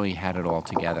 she really had it all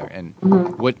together. And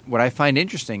what I find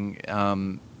interesting,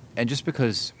 and just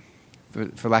because,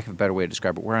 for lack of a better way to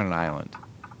describe it, we're on an island.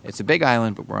 It's a big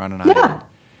island, but we're on an island.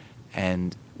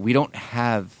 And we don't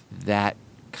have that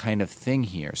kind of thing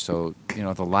here. So,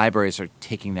 the libraries are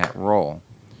taking that role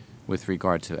with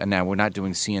regard to, and now we're not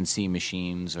doing CNC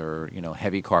machines or,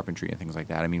 heavy carpentry and things like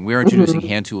that. I mean, we're introducing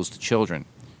hand tools to children,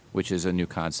 which is a new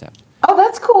concept. Oh,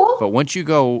 that's cool. But once you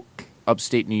go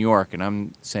upstate New York, and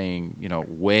I'm saying,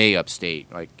 way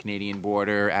upstate, like Canadian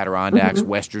border, Adirondacks,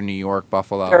 Western New York,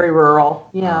 Buffalo. Very rural,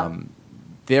 yeah.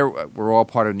 We're all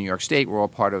part of New York State. We're all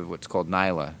part of what's called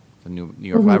NYLA, the New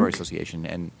York Library Association,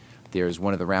 and there's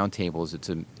one of the round tables. It's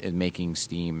a making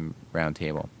steam round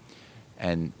table.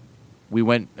 And we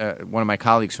went, one of my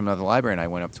colleagues from another library and I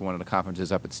went up to one of the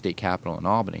conferences up at State Capitol in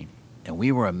Albany, and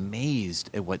we were amazed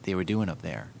at what they were doing up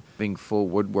there. Having full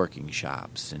woodworking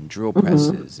shops and drill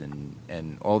presses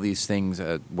and all these things.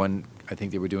 I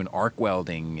think they were doing arc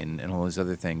welding and all these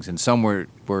other things. And some were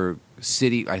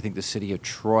I think the city of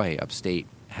Troy upstate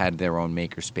had their own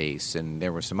makerspace, and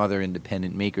there were some other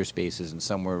independent makerspaces, and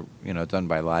some were, done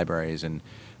by libraries. And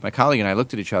my colleague and I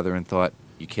looked at each other and thought,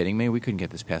 you kidding me? We couldn't get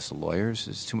this past the lawyers.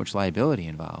 There's too much liability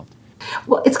involved.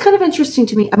 Well, it's kind of interesting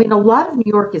to me. I mean, a lot of New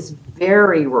York is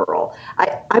very rural.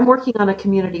 I'm working on a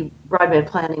community broadband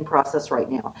planning process right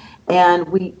now, and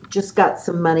we just got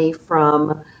some money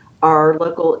from our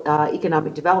local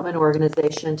economic development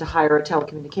organization to hire a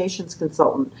telecommunications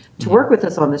consultant to work with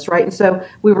us on this, right? And so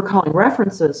we were calling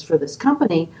references for this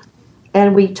company,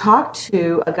 and we talked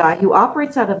to a guy who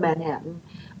operates out of Manhattan,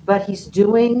 but he's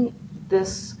doing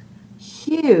this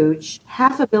huge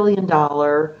 $500 million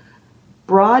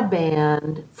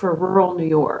broadband for rural New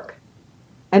York.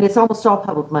 And it's almost all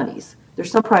public monies. There's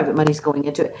some private monies going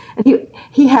into it. And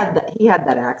he had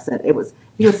that accent. He was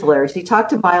hilarious. He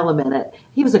talked a mile a minute.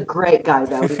 He was a great guy,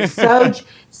 though. He was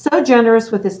so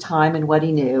generous with his time and what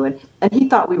he knew. And he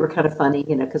thought we were kind of funny,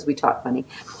 because we talk funny.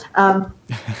 I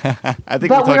think we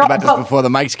talked about this before the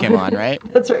mics came on, right?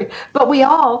 That's right. But we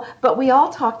all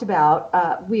talked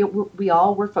about we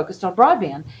all were focused on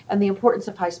broadband and the importance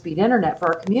of high-speed internet for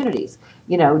our communities.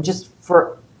 Just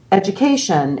for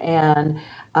education and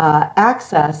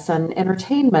access and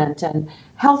entertainment and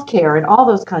healthcare and all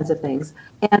those kinds of things.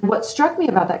 And what struck me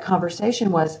about that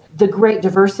conversation was the great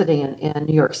diversity in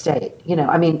New York State.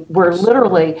 I mean, we're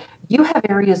literally, you have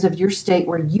areas of your state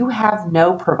where you have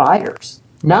no providers,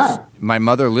 none. My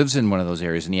mother lives in one of those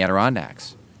areas in the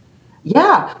Adirondacks.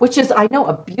 Yeah, which is, I know,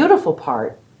 a beautiful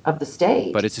part of the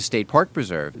state. But it's a state park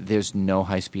preserve. There's no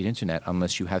high-speed internet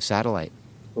unless you have satellite.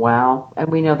 Wow, and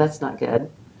we know that's not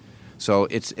good. So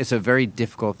it's a very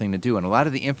difficult thing to do. And a lot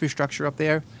of the infrastructure up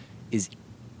there is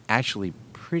actually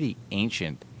pretty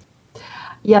ancient.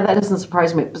 Yeah, that doesn't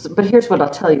surprise me. But here's what I'll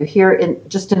tell you. Here in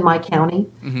my county,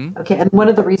 okay, and one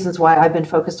of the reasons why I've been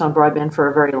focused on broadband for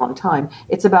a very long time,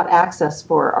 it's about access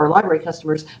for our library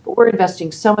customers, but we're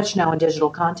investing so much now in digital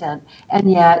content,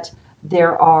 and yet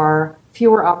there are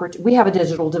fewer opportunities. We have a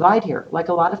digital divide here, like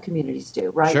a lot of communities do,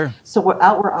 right? Sure. So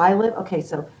out where I live, okay,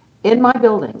 so in my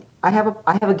building, I have a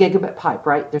gigabit pipe,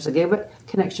 right? There's a gigabit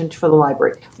connection for the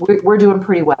library. We're doing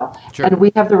pretty well. Sure. And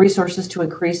we have the resources to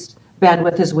increase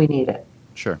bandwidth as we need it.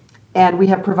 Sure. And we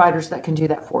have providers that can do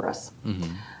that for us.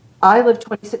 I live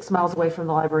 26 miles away from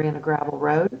the library in a gravel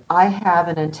road. I have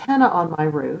an antenna on my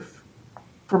roof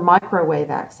for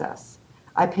microwave access.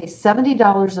 I pay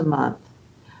 $70 a month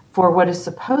for what is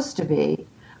supposed to be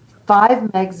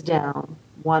 5 megs down,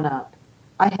 1 up.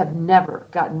 I have never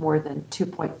gotten more than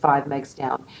 2.5 megs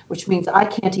down, which means I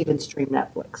can't even stream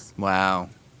Netflix. Wow.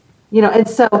 And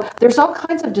so there's all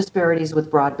kinds of disparities with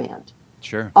broadband.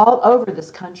 Sure. All over this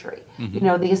country.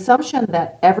 The assumption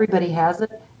that everybody has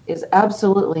it is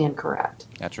absolutely incorrect.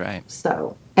 That's right.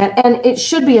 So, and it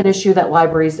should be an issue that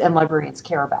libraries and librarians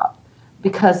care about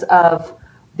because of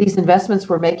these investments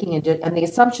we're making and the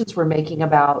assumptions we're making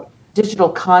about digital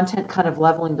content kind of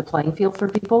leveling the playing field for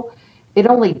people. It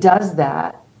only does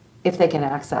that if they can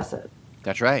access it.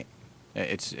 That's right.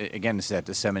 It's that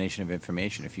dissemination of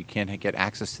information. If you can't get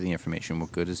access to the information,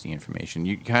 what good is the information?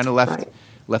 You kind of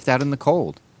left out in the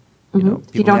cold.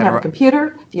 If you don't have a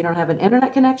computer, if you don't have an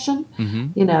internet connection,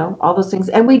 all those things.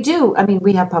 And we do. I mean,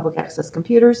 we have public access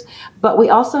computers, but we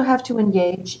also have to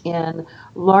engage in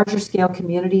larger scale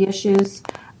community issues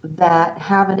that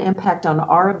have an impact on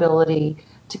our ability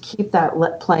to keep that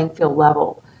playing field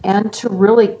level and to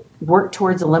really work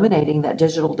towards eliminating that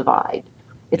digital divide.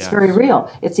 It's very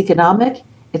real. It's economic.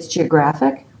 It's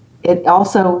geographic. It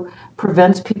also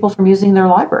prevents people from using their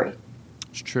library.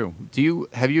 It's true.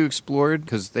 Have you explored,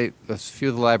 because a few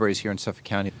of the libraries here in Suffolk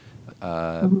County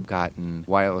gotten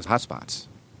wireless hotspots?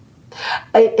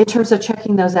 In terms of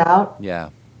checking those out? Yeah.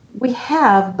 We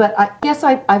have, but I guess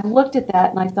I've looked at that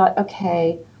and I thought,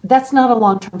 okay, that's not a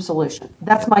long-term solution.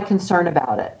 That's my concern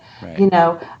about it.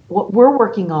 Right. What we're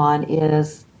working on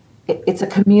is it's a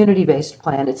community-based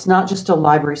plan. It's not just a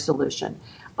library solution.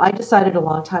 I decided a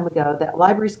long time ago that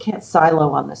libraries can't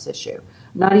silo on this issue,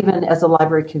 not even as a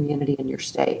library community in your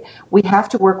state. We have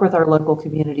to work with our local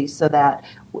communities so that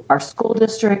our school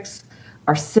districts,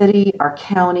 our city, our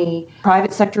county,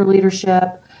 private sector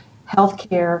leadership,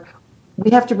 healthcare, we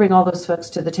have to bring all those folks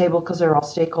to the table because they're all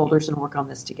stakeholders and work on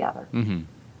this together. Mm-hmm.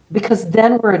 Because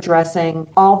then we're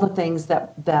addressing all the things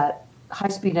that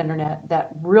high-speed internet,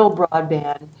 that real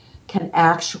broadband can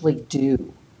actually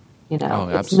do. You know,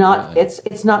 it's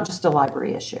not just a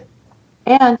library issue.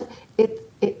 And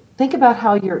think about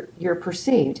how you're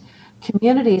perceived.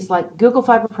 Communities like Google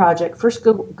Fiber Project, first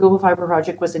Google Fiber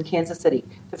Project was in Kansas City,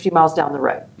 50 miles down the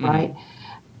road, right?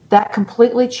 That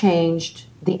completely changed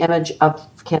the image of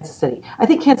Kansas City. I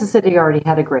think Kansas City already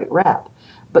had a great rep,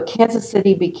 but Kansas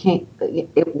City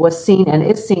was seen and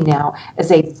is seen now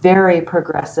as a very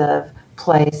progressive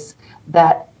place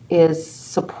that is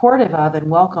supportive of and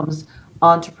welcomes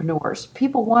entrepreneurs.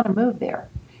 People want to move there.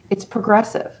 It's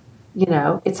progressive,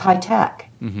 it's high tech.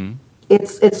 Mm-hmm.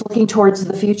 It's looking towards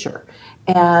the future.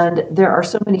 And there are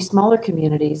so many smaller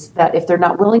communities that if they're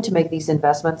not willing to make these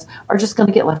investments are just going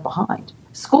to get left behind.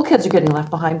 School kids are getting left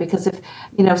behind because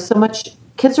so much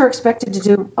kids are expected to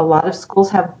do, a lot of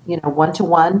schools have,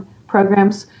 one-to-one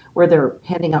programs where they're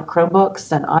handing out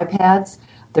Chromebooks and iPads.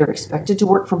 They're expected to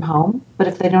work from home, but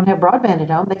if they don't have broadband at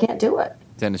home, they can't do it.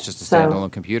 Then it's just a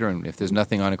standalone computer, and if there's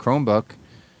nothing on a Chromebook,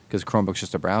 because Chromebook's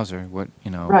just a browser,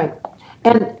 Right.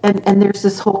 And there's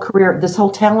this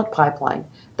whole talent pipeline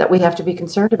that we have to be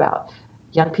concerned about.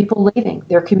 Young people leaving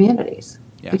their communities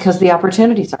because the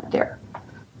opportunities aren't there.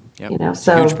 Yep. It's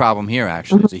a huge problem here,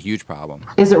 actually. Mm-hmm. It's a huge problem.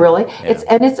 Is it really?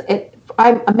 Yeah.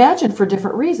 I imagine for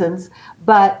different reasons,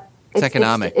 but it's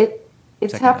economic.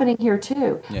 It's happening here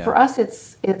too. Yeah. For us,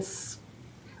 it's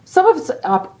some of it's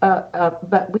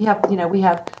but we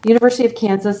have University of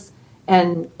Kansas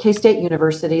and K-State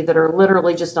University that are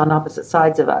literally just on opposite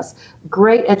sides of us.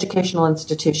 Great educational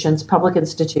institutions, public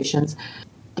institutions.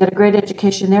 Get a great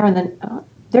education there, and then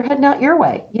they're heading out your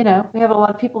way. We have a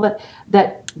lot of people that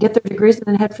get their degrees and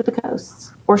then head for the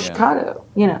coasts or Chicago,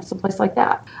 someplace like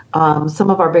that. Some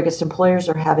of our biggest employers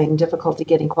are having difficulty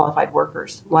getting qualified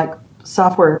workers, like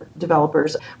software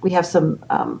developers. We have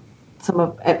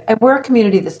and we're a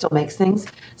community that still makes things.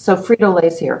 So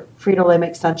Frito-Lay's here. Frito-Lay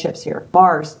makes Sun Chips here.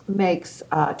 Mars makes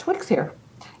Twix here.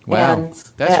 Wow,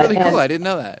 that's really cool. I didn't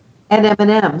know that. And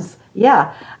M&Ms,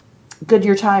 yeah.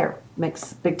 Goodyear Tire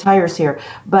makes big tires here.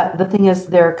 But the thing is,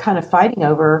 they're kind of fighting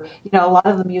over, a lot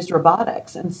of them use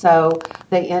robotics. And so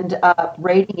they end up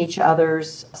raiding each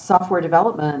other's software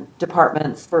development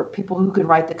departments for people who can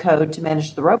write the code to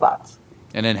manage the robots.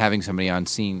 And then having somebody on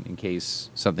scene in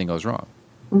case something goes wrong.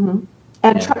 Mm-hmm.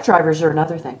 And truck drivers are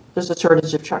another thing. There's a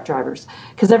shortage of truck drivers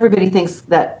because everybody thinks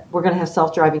that we're going to have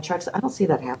self-driving trucks. I don't see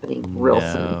that happening real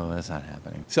soon. No, that's not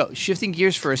happening. So shifting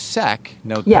gears for a sec,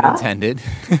 no pun intended.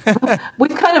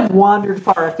 We've kind of wandered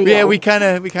far afield. Yeah, we kind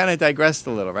of digressed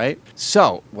a little, right?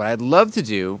 So what I'd love to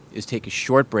do is take a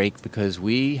short break because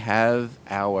we have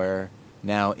our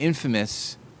now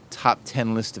infamous top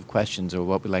 10 list of questions, or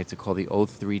what we like to call the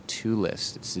 032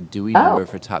 list. It's the Dewey number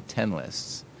for top 10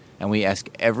 lists. And we ask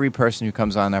every person who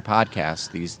comes on our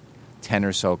podcast these 10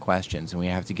 or so questions. And we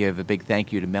have to give a big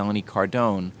thank you to Melanie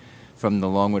Cardone from the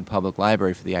Longwood Public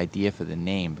Library for the idea for the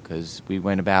name, because we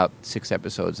went about 6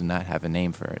 episodes and not have a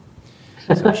name for it.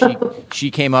 So she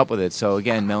came up with it. So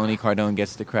again, Melanie Cardone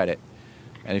gets the credit.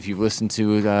 And if you've listened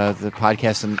to the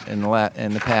podcast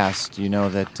in the past, you know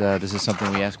that this is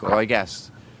something we ask all our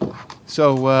guests.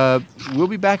 So we'll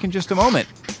be back in just a moment.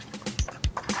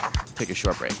 Take a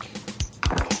short break.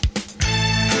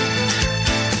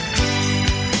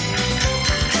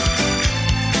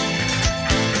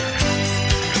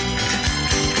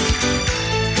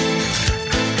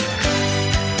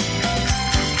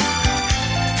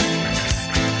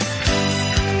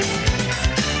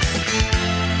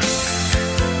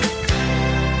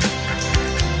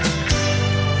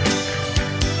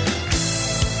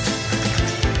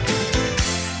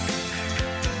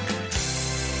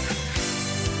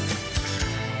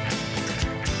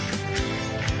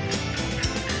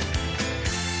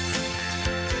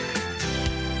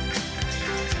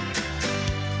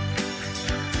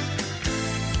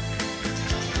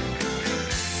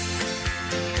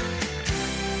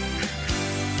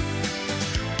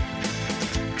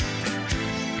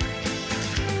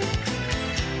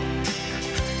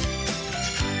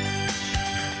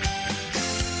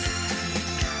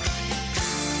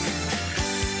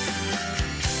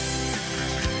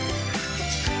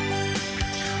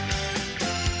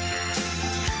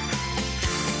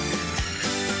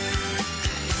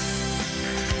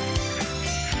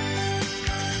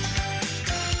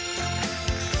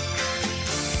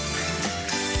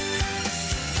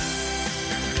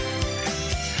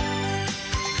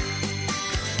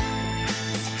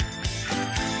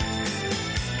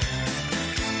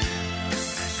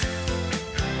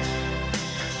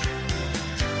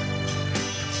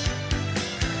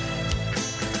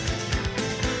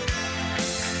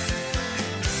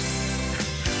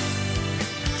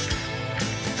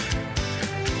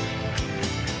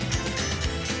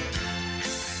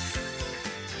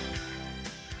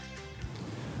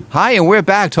 Hi, and we're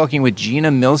back talking with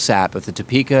Gina Millsap of the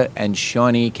Topeka and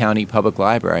Shawnee County Public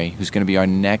Library, who's going to be our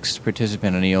next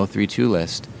participant on the 032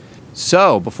 list.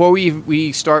 So, before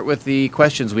we start with the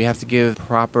questions, we have to give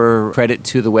proper credit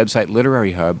to the website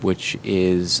Literary Hub, which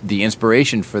is the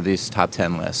inspiration for this top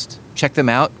 10 list. Check them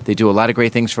out. They do a lot of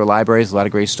great things for libraries, a lot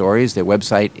of great stories. Their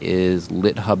website is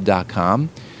lithub.com.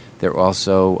 They're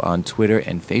also on Twitter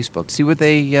and Facebook. See what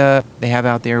they have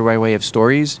out there by way of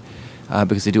stories,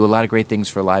 because they do a lot of great things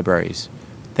for libraries.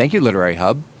 Thank you, Literary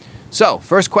Hub. So,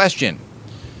 first question.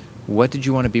 What did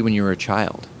you want to be when you were a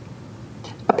child?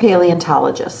 A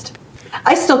paleontologist.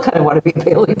 I still kind of want to be a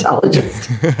paleontologist.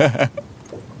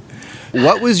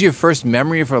 What was your first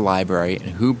memory of a library,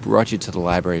 and who brought you to the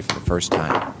library for the first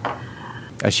time?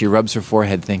 As she rubs her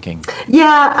forehead thinking.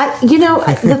 Yeah,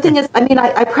 the thing is,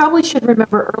 I probably should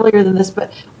remember earlier than this,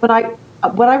 but what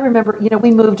I remember,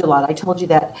 we moved a lot. I told you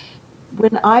that.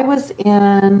 When I was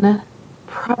in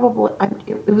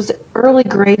it was early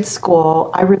grade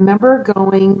school, I remember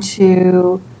going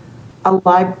to a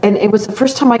library, and it was the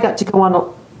first time I got to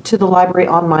go to the library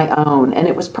on my own, and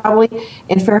it was probably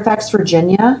in Fairfax,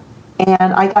 Virginia,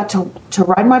 and I got to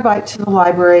ride my bike to the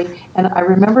library, and I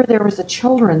remember there was a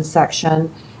children's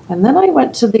section, and then I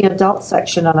went to the adult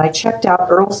section, and I checked out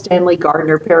Earl Stanley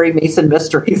Gardner Perry Mason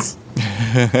Mysteries.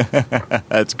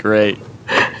 That's great.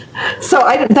 So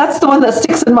that's the one that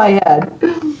sticks in my head.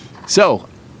 So,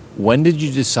 when did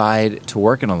you decide to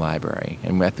work in a library?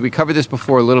 And we covered this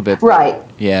before a little bit. Right.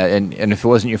 Yeah, and if it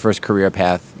wasn't your first career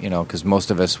path, because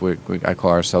most of us, I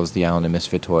call ourselves the Island of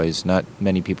Misfit Toys. Not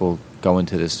many people go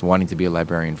into this wanting to be a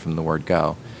librarian from the word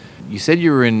go. You said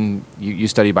you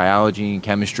studied biology and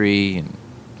chemistry and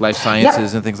life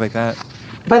sciences and things like that?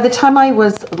 By the time I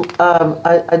was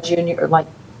a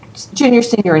junior,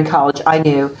 senior in college, I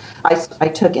knew. I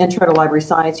took Intro to Library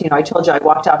Science. I told you I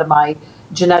walked out of my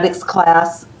genetics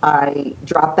class. I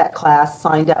dropped that class,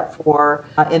 signed up for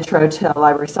Intro to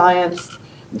Library Science,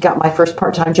 got my first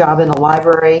part-time job in a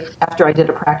library after I did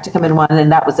a practicum in one,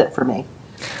 and that was it for me.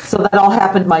 So that all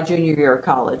happened my junior year of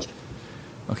college.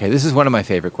 Okay, this is one of my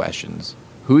favorite questions.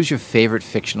 Who's your favorite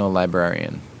fictional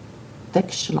librarian?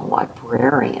 Fictional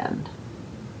librarian?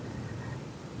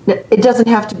 It doesn't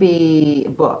have to be a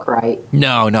book, right?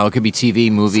 No, it could be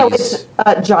TV, movies. So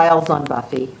it's Giles on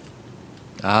Buffy.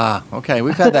 Ah, okay,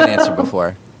 we've had that answer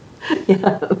before.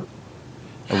 Yeah.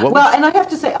 And I have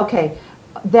to say, okay,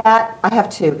 that I have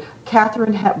two.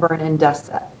 Katharine Hepburn in Dust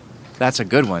Set. That's a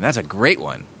good one. That's a great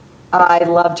one. I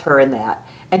loved her in that.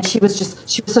 And she was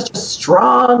such a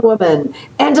strong woman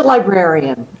and a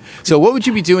librarian. So what would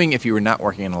you be doing if you were not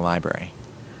working in a library?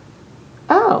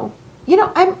 Oh,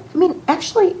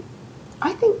 actually,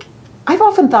 I think I've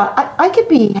often thought I could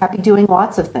be happy doing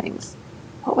lots of things.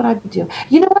 What would I be doing?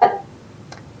 You know what?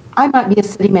 I might be a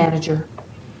city manager.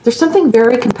 There's something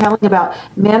very compelling about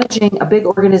managing a big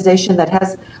organization that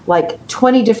has like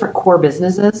 20 different core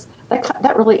businesses.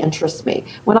 That really interests me.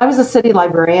 When I was a city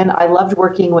librarian, I loved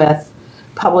working with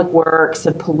public works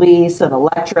and police and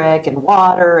electric and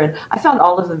water, and I found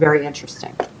all of them very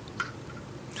interesting.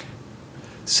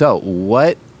 So,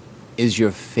 what is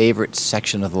your favorite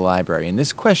section of the library? And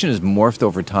this question has morphed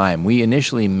over time. We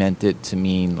initially meant it to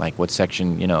mean like what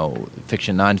section,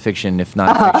 fiction, nonfiction. If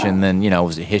nonfiction, then,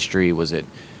 was it history? Was it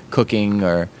cooking?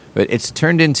 But it's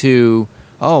turned into,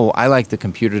 I like the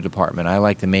computer department. I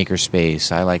like the maker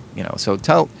space. I like, so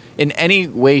tell, in any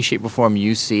way, shape, or form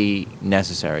you see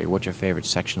necessary, what's your favorite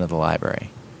section of the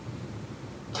library?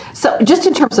 So just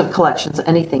in terms of collections,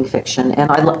 anything fiction,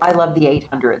 and I love the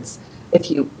 800s. If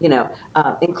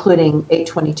including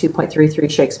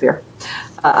 822.33 Shakespeare.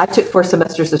 I took 4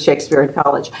 semesters of Shakespeare in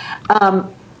college.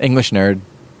 English nerd.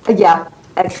 Yeah,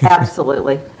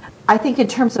 absolutely. I think in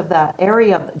terms of that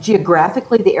area,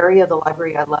 geographically, the area of the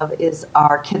library I love is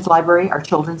our kids' library, our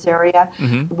children's area.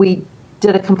 Mm-hmm. We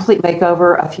did a complete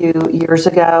makeover a few years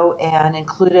ago and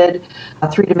included a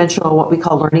 3-dimensional, what we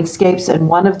call learningscapes, and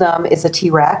one of them is a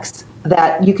T-Rex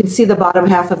that you can see the bottom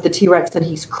half of the T-Rex and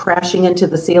he's crashing into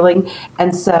the ceiling,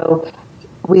 and so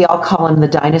we all call him the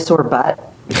dinosaur butt.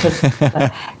 Because,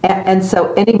 and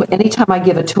so anytime I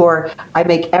give a tour, I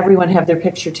make everyone have their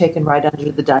picture taken right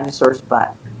under the dinosaur's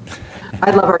butt.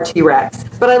 I love our T-Rex,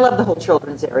 but I love the whole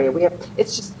children's area.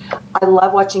 I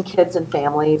love watching kids and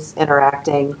families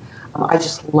interacting. I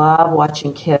just love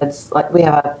watching kids. Like we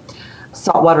have a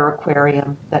saltwater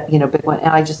aquarium that, big one.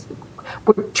 And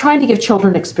we're trying to give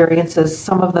children experiences,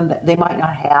 some of them that they might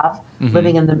not have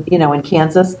living in in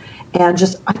Kansas. And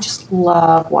I just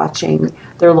love watching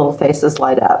their little faces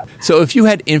light up. So if you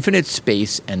had infinite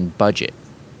space and budget,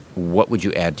 what would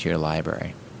you add to your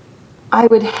library? I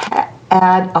would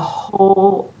add a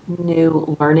whole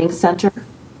new learning center.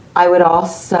 I would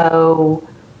also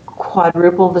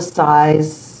quadruple the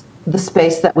space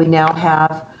that we now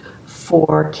have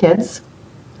for kids,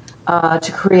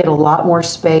 to create a lot more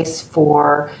space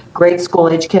for grade school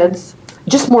age kids,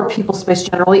 just more people space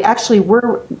generally. Actually,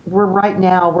 we're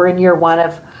in year one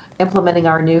of implementing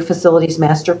our new facilities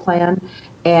master plan,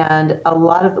 and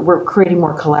we're creating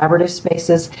more collaborative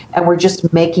spaces, and we're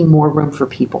just making more room for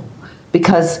people,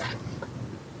 because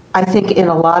I think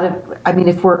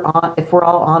if we're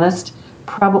all honest,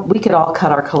 we could all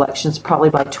cut our collections probably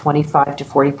by 25 to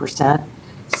 40%.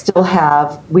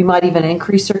 We might even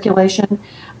increase circulation,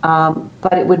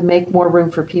 but it would make more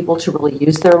room for people to really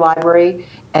use their library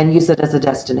and use it as a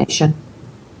destination.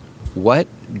 What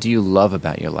do you love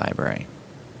about your library?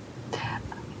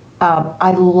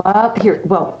 I love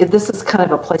this is kind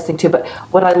of a place thing too, but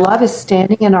what I love is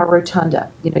standing in our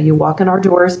rotunda. You walk in our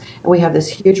doors and we have this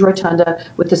huge rotunda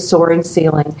with the soaring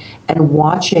ceiling, and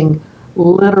watching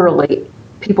literally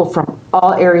people from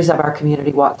all areas of our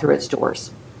community walk through its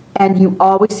doors. And you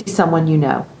always see someone you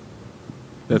know.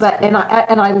 And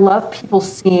I love people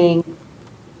seeing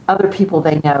other people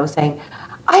they know saying,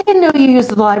 I didn't know you used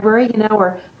the library,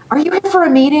 or are you here for a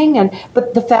meeting?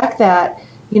 But the fact that,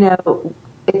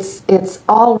 it's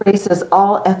all races,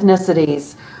 all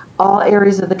ethnicities, all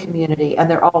areas of the community, and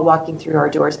they're all walking through our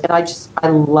doors. And I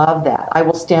love that. I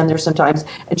will stand there sometimes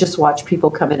and just watch people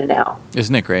come in and out.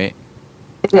 Isn't it great?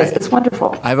 It is. It's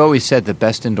wonderful. I've always said the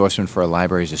best endorsement for a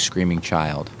library is a screaming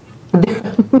child.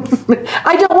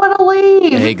 I don't want to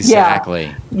leave.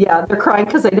 Exactly. Yeah, they're crying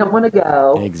because they don't want to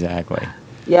go. Exactly.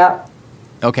 Yeah.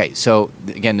 Okay, so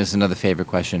again, this is another favorite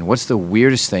question. What's the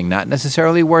weirdest thing, not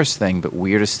necessarily worst thing, but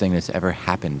weirdest thing that's ever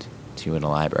happened to you in a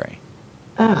library?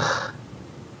 Ugh.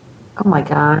 Oh my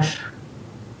gosh.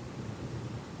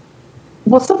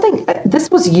 Well,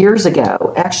 this was years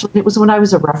ago, actually. It was when I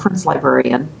was a reference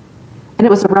librarian. And it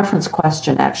was a reference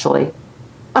question, actually.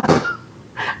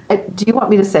 Do you want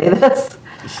me to say this?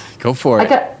 Go for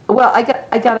it. I've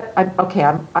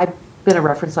been a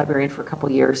reference librarian for a couple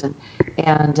of years, and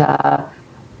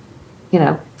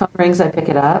phone rings, I pick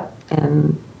it up,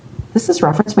 and this is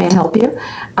reference, may I help you?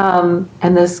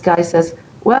 And this guy says,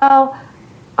 well,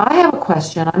 I have a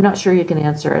question. I'm not sure you can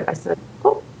answer it. I said,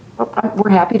 we're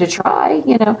happy to try,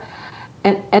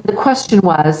 And the question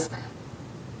was,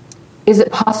 is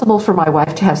it possible for my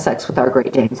wife to have sex with our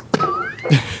Great Danes?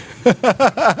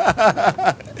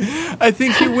 I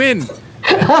think you win.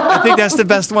 I think that's the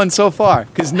best one so far,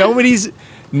 because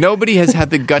nobody has had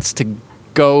the guts to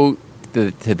go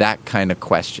to that kind of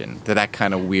question, to that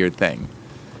kind of weird thing.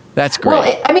 That's great.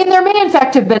 Well, there may in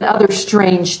fact have been other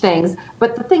strange things,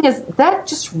 but the thing is, that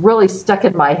just really stuck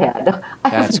in my head.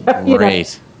 That's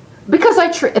great. Because I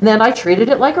treated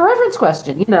it like a reference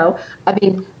question.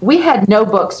 We had no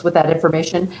books with that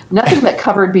information, nothing that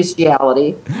covered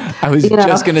bestiality. I was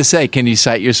just going to say, can you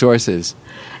cite your sources?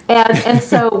 And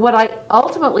so what I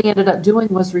ultimately ended up doing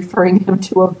was referring him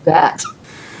to a vet.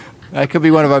 That could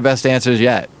be one of our best answers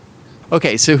yet.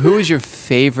 Okay, so who is your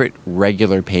favorite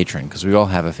regular patron? Because we all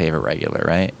have a favorite regular,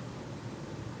 right?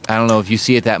 I don't know if you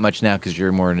see it that much now because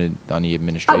you're more on the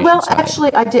administration side.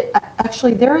 Actually, I did.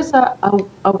 Actually, there is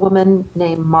a woman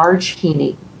named Marge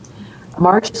Heaney.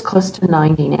 Marge is close to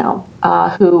 90 now,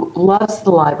 who loves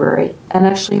the library. And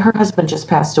actually, her husband just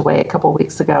passed away a couple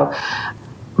weeks ago.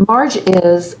 Marge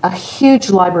is a huge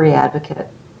library advocate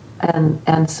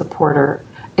and supporter,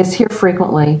 is here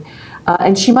frequently.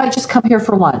 And she might just come here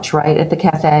for lunch, right, at the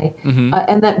cafe.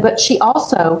 Mm-hmm. But she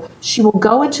will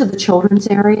go into the children's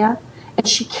area, and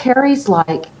she carries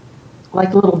like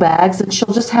little bags, and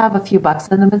she'll just have a few bucks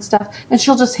in them and stuff, and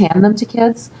she'll just hand them to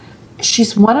kids.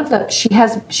 She's she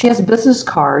has business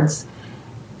cards,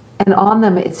 and on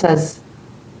them it says,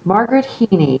 Margaret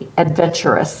Heaney,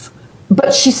 Adventurous.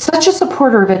 But she's such a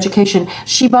supporter of education.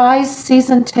 She buys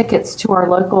season tickets to our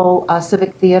local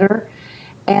civic theater,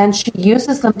 and she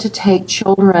uses them to take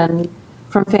children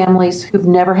from families who've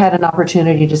never had an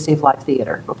opportunity to see live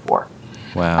theater before.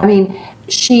 Wow.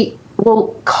 She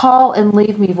will call and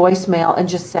leave me voicemail and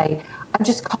just say, I'm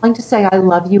just calling to say I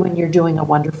love you and you're doing a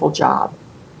wonderful job.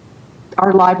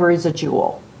 Our library's a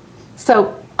jewel.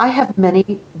 So I have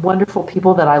many wonderful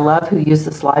people that I love who use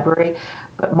this library,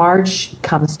 but Marge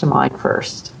comes to mind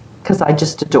first because I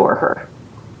just adore her.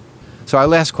 So our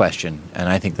last question, and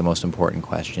I think the most important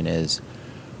question, is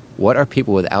what are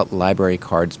people without library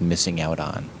cards missing out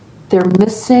on? They're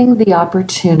missing the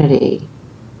opportunity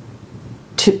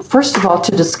to, first of all,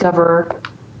 to discover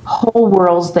whole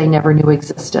worlds they never knew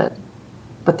existed.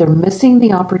 But they're missing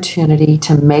the opportunity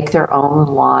to make their own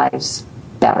lives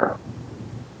better.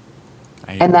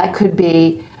 And that could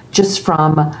be just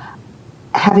from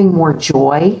having more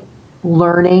joy,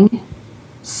 learning,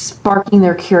 sparking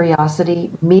their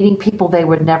curiosity, meeting people they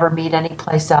would never meet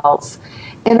anyplace else,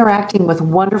 interacting with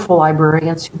wonderful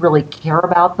librarians who really care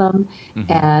about them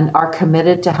and are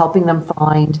committed to helping them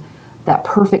find that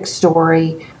perfect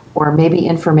story or maybe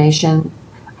information,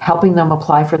 helping them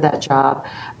apply for that job.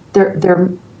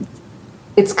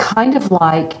 It's kind of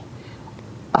like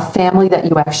a family that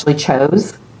you actually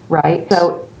chose, right?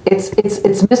 So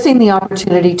it's missing the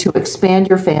opportunity to expand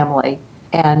your family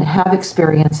and have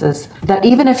experiences that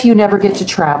even if you never get to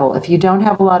travel, if you don't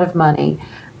have a lot of money,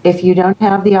 if you don't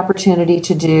have the opportunity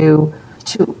to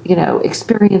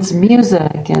experience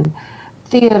music and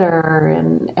theater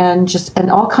and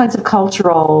all kinds of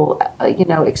cultural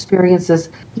experiences,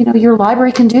 your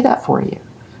library can do that for you.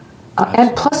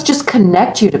 And plus just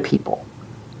connect you to people,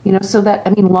 so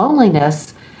that,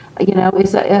 loneliness,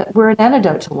 we're an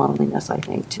antidote to loneliness, I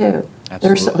think, too.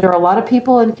 There are a lot of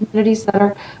people in communities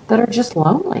that are just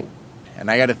lonely.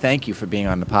 And I got to thank you for being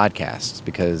on the podcast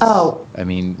because,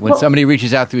 when somebody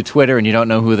reaches out through Twitter and you don't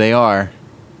know who they are,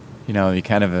 you're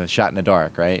kind of a shot in the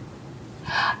dark, right?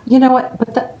 You know what?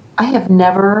 But I have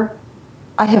never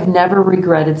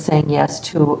regretted saying yes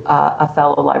to a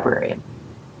fellow librarian.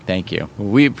 Thank you.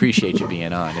 We appreciate you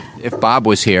being on. If Bob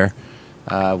was here,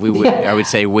 we would. I would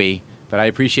say we. But I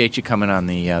appreciate you coming on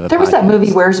the podcast. There was that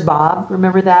movie, Where's Bob?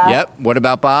 Remember that? Yep. What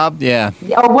About Bob? Yeah.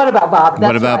 Oh, What About Bob? That's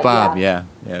What About right, Bob? Yeah.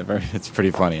 It's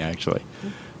pretty funny, actually.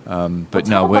 But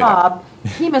tell Bob,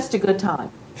 he missed a good time.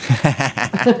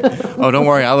 Oh, don't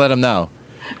worry. I'll let him know.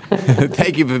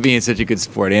 Thank you for being such a good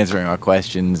sport, answering our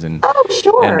questions and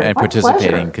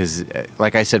participating. Because,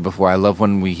 like I said before, I love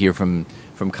when we hear from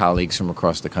colleagues from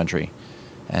across the country.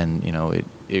 And,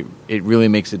 it really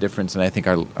makes a difference. And I think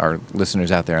our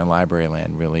listeners out there in library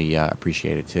land really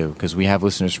appreciate it, too. Because we have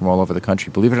listeners from all over the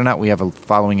country. Believe it or not, we have a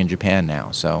following in Japan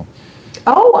now. So.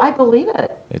 Oh, I believe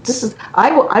it.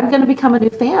 I'm going to become a new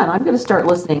fan. I'm going to start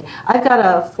listening. I've got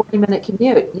a 40-minute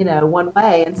commute, one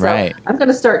way. And so I'm going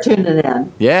to start tuning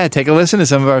in. Yeah, take a listen to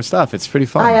some of our stuff. It's pretty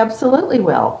fun. I absolutely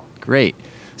will. Great.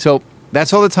 So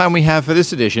that's all the time we have for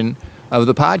this edition of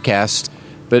the podcast.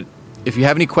 But if you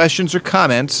have any questions or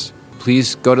comments,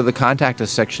 please go to the Contact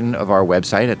Us section of our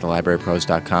website at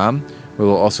thelibrarypros.com, where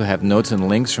we'll also have notes and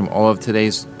links from all of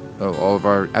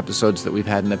our episodes that we've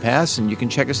had in the past. And you can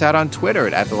check us out on Twitter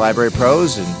at The Library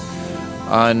Pros and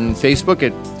on Facebook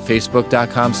at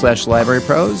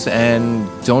facebook.com/librarypros. And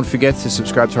don't forget to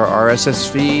subscribe to our RSS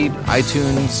feed,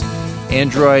 iTunes,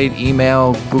 Android,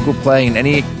 email, Google Play, and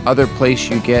any other place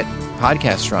you get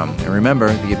podcasts from. And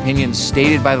remember, the opinions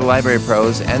stated by the Library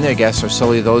Pros and their guests are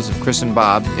solely those of Chris and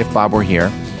Bob, if Bob were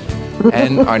here,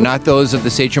 and are not those of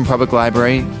the Sachem Public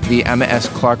Library, the Emma S.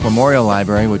 Clark Memorial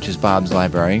Library, which is Bob's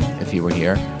library, if he were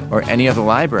here, or any other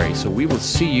library. So we will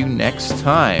see you next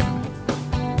time.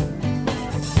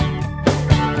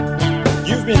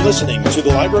 You've been listening to the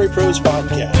Library Pros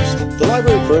Podcast. The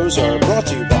Library Pros are brought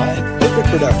to you by Pickwick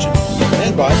Productions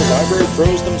and by the Library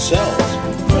Pros themselves,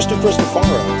 Krista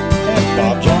Cristofaro and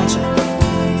Bob Johnson.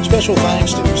 Special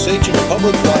thanks to Sachem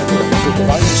Public Library for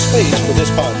providing space for this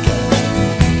podcast.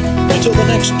 Until the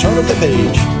next turn of the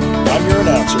page, I'm your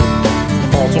announcer,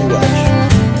 Carlton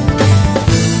Welch.